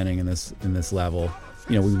representing in this level,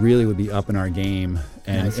 we really would be up in our game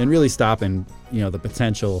and really stopping, the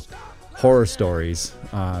potential horror stories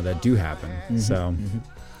that do happen. So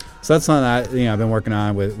that's something that I've been working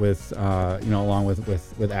on with along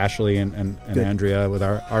with Ashley and Andrea with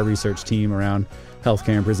our research team around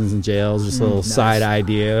healthcare in prisons and jails. Just a little side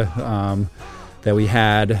idea that we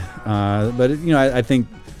had. But I think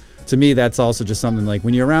to me that's also just something like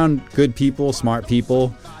when you're around good people, smart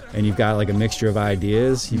people, and you've got like a mixture of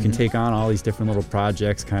ideas, you can take on all these different little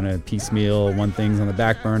projects, kind of piecemeal, one thing's on the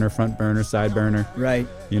back burner, front burner, side burner. Right.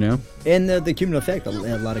 And the cumulative effect, a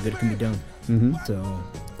lot of good can be done. So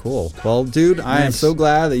cool. Well, dude, nice. I am so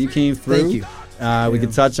glad that you came through. Thank you. We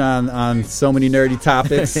could touch on so many nerdy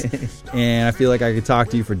topics, and I feel like I could talk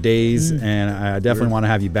to you for days, and I definitely want to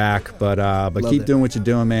have you back. But keep doing what you're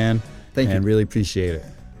doing, man. Thank you. And really appreciate it.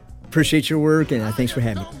 Appreciate your work, and thanks for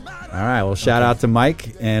having me. All right. Well, shout out to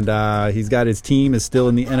Mike, and he's got his team is still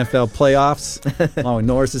in the NFL playoffs, along with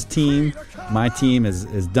Norris's team. My team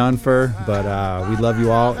is done for, but we love you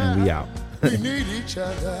all, and we out. We need each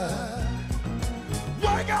other.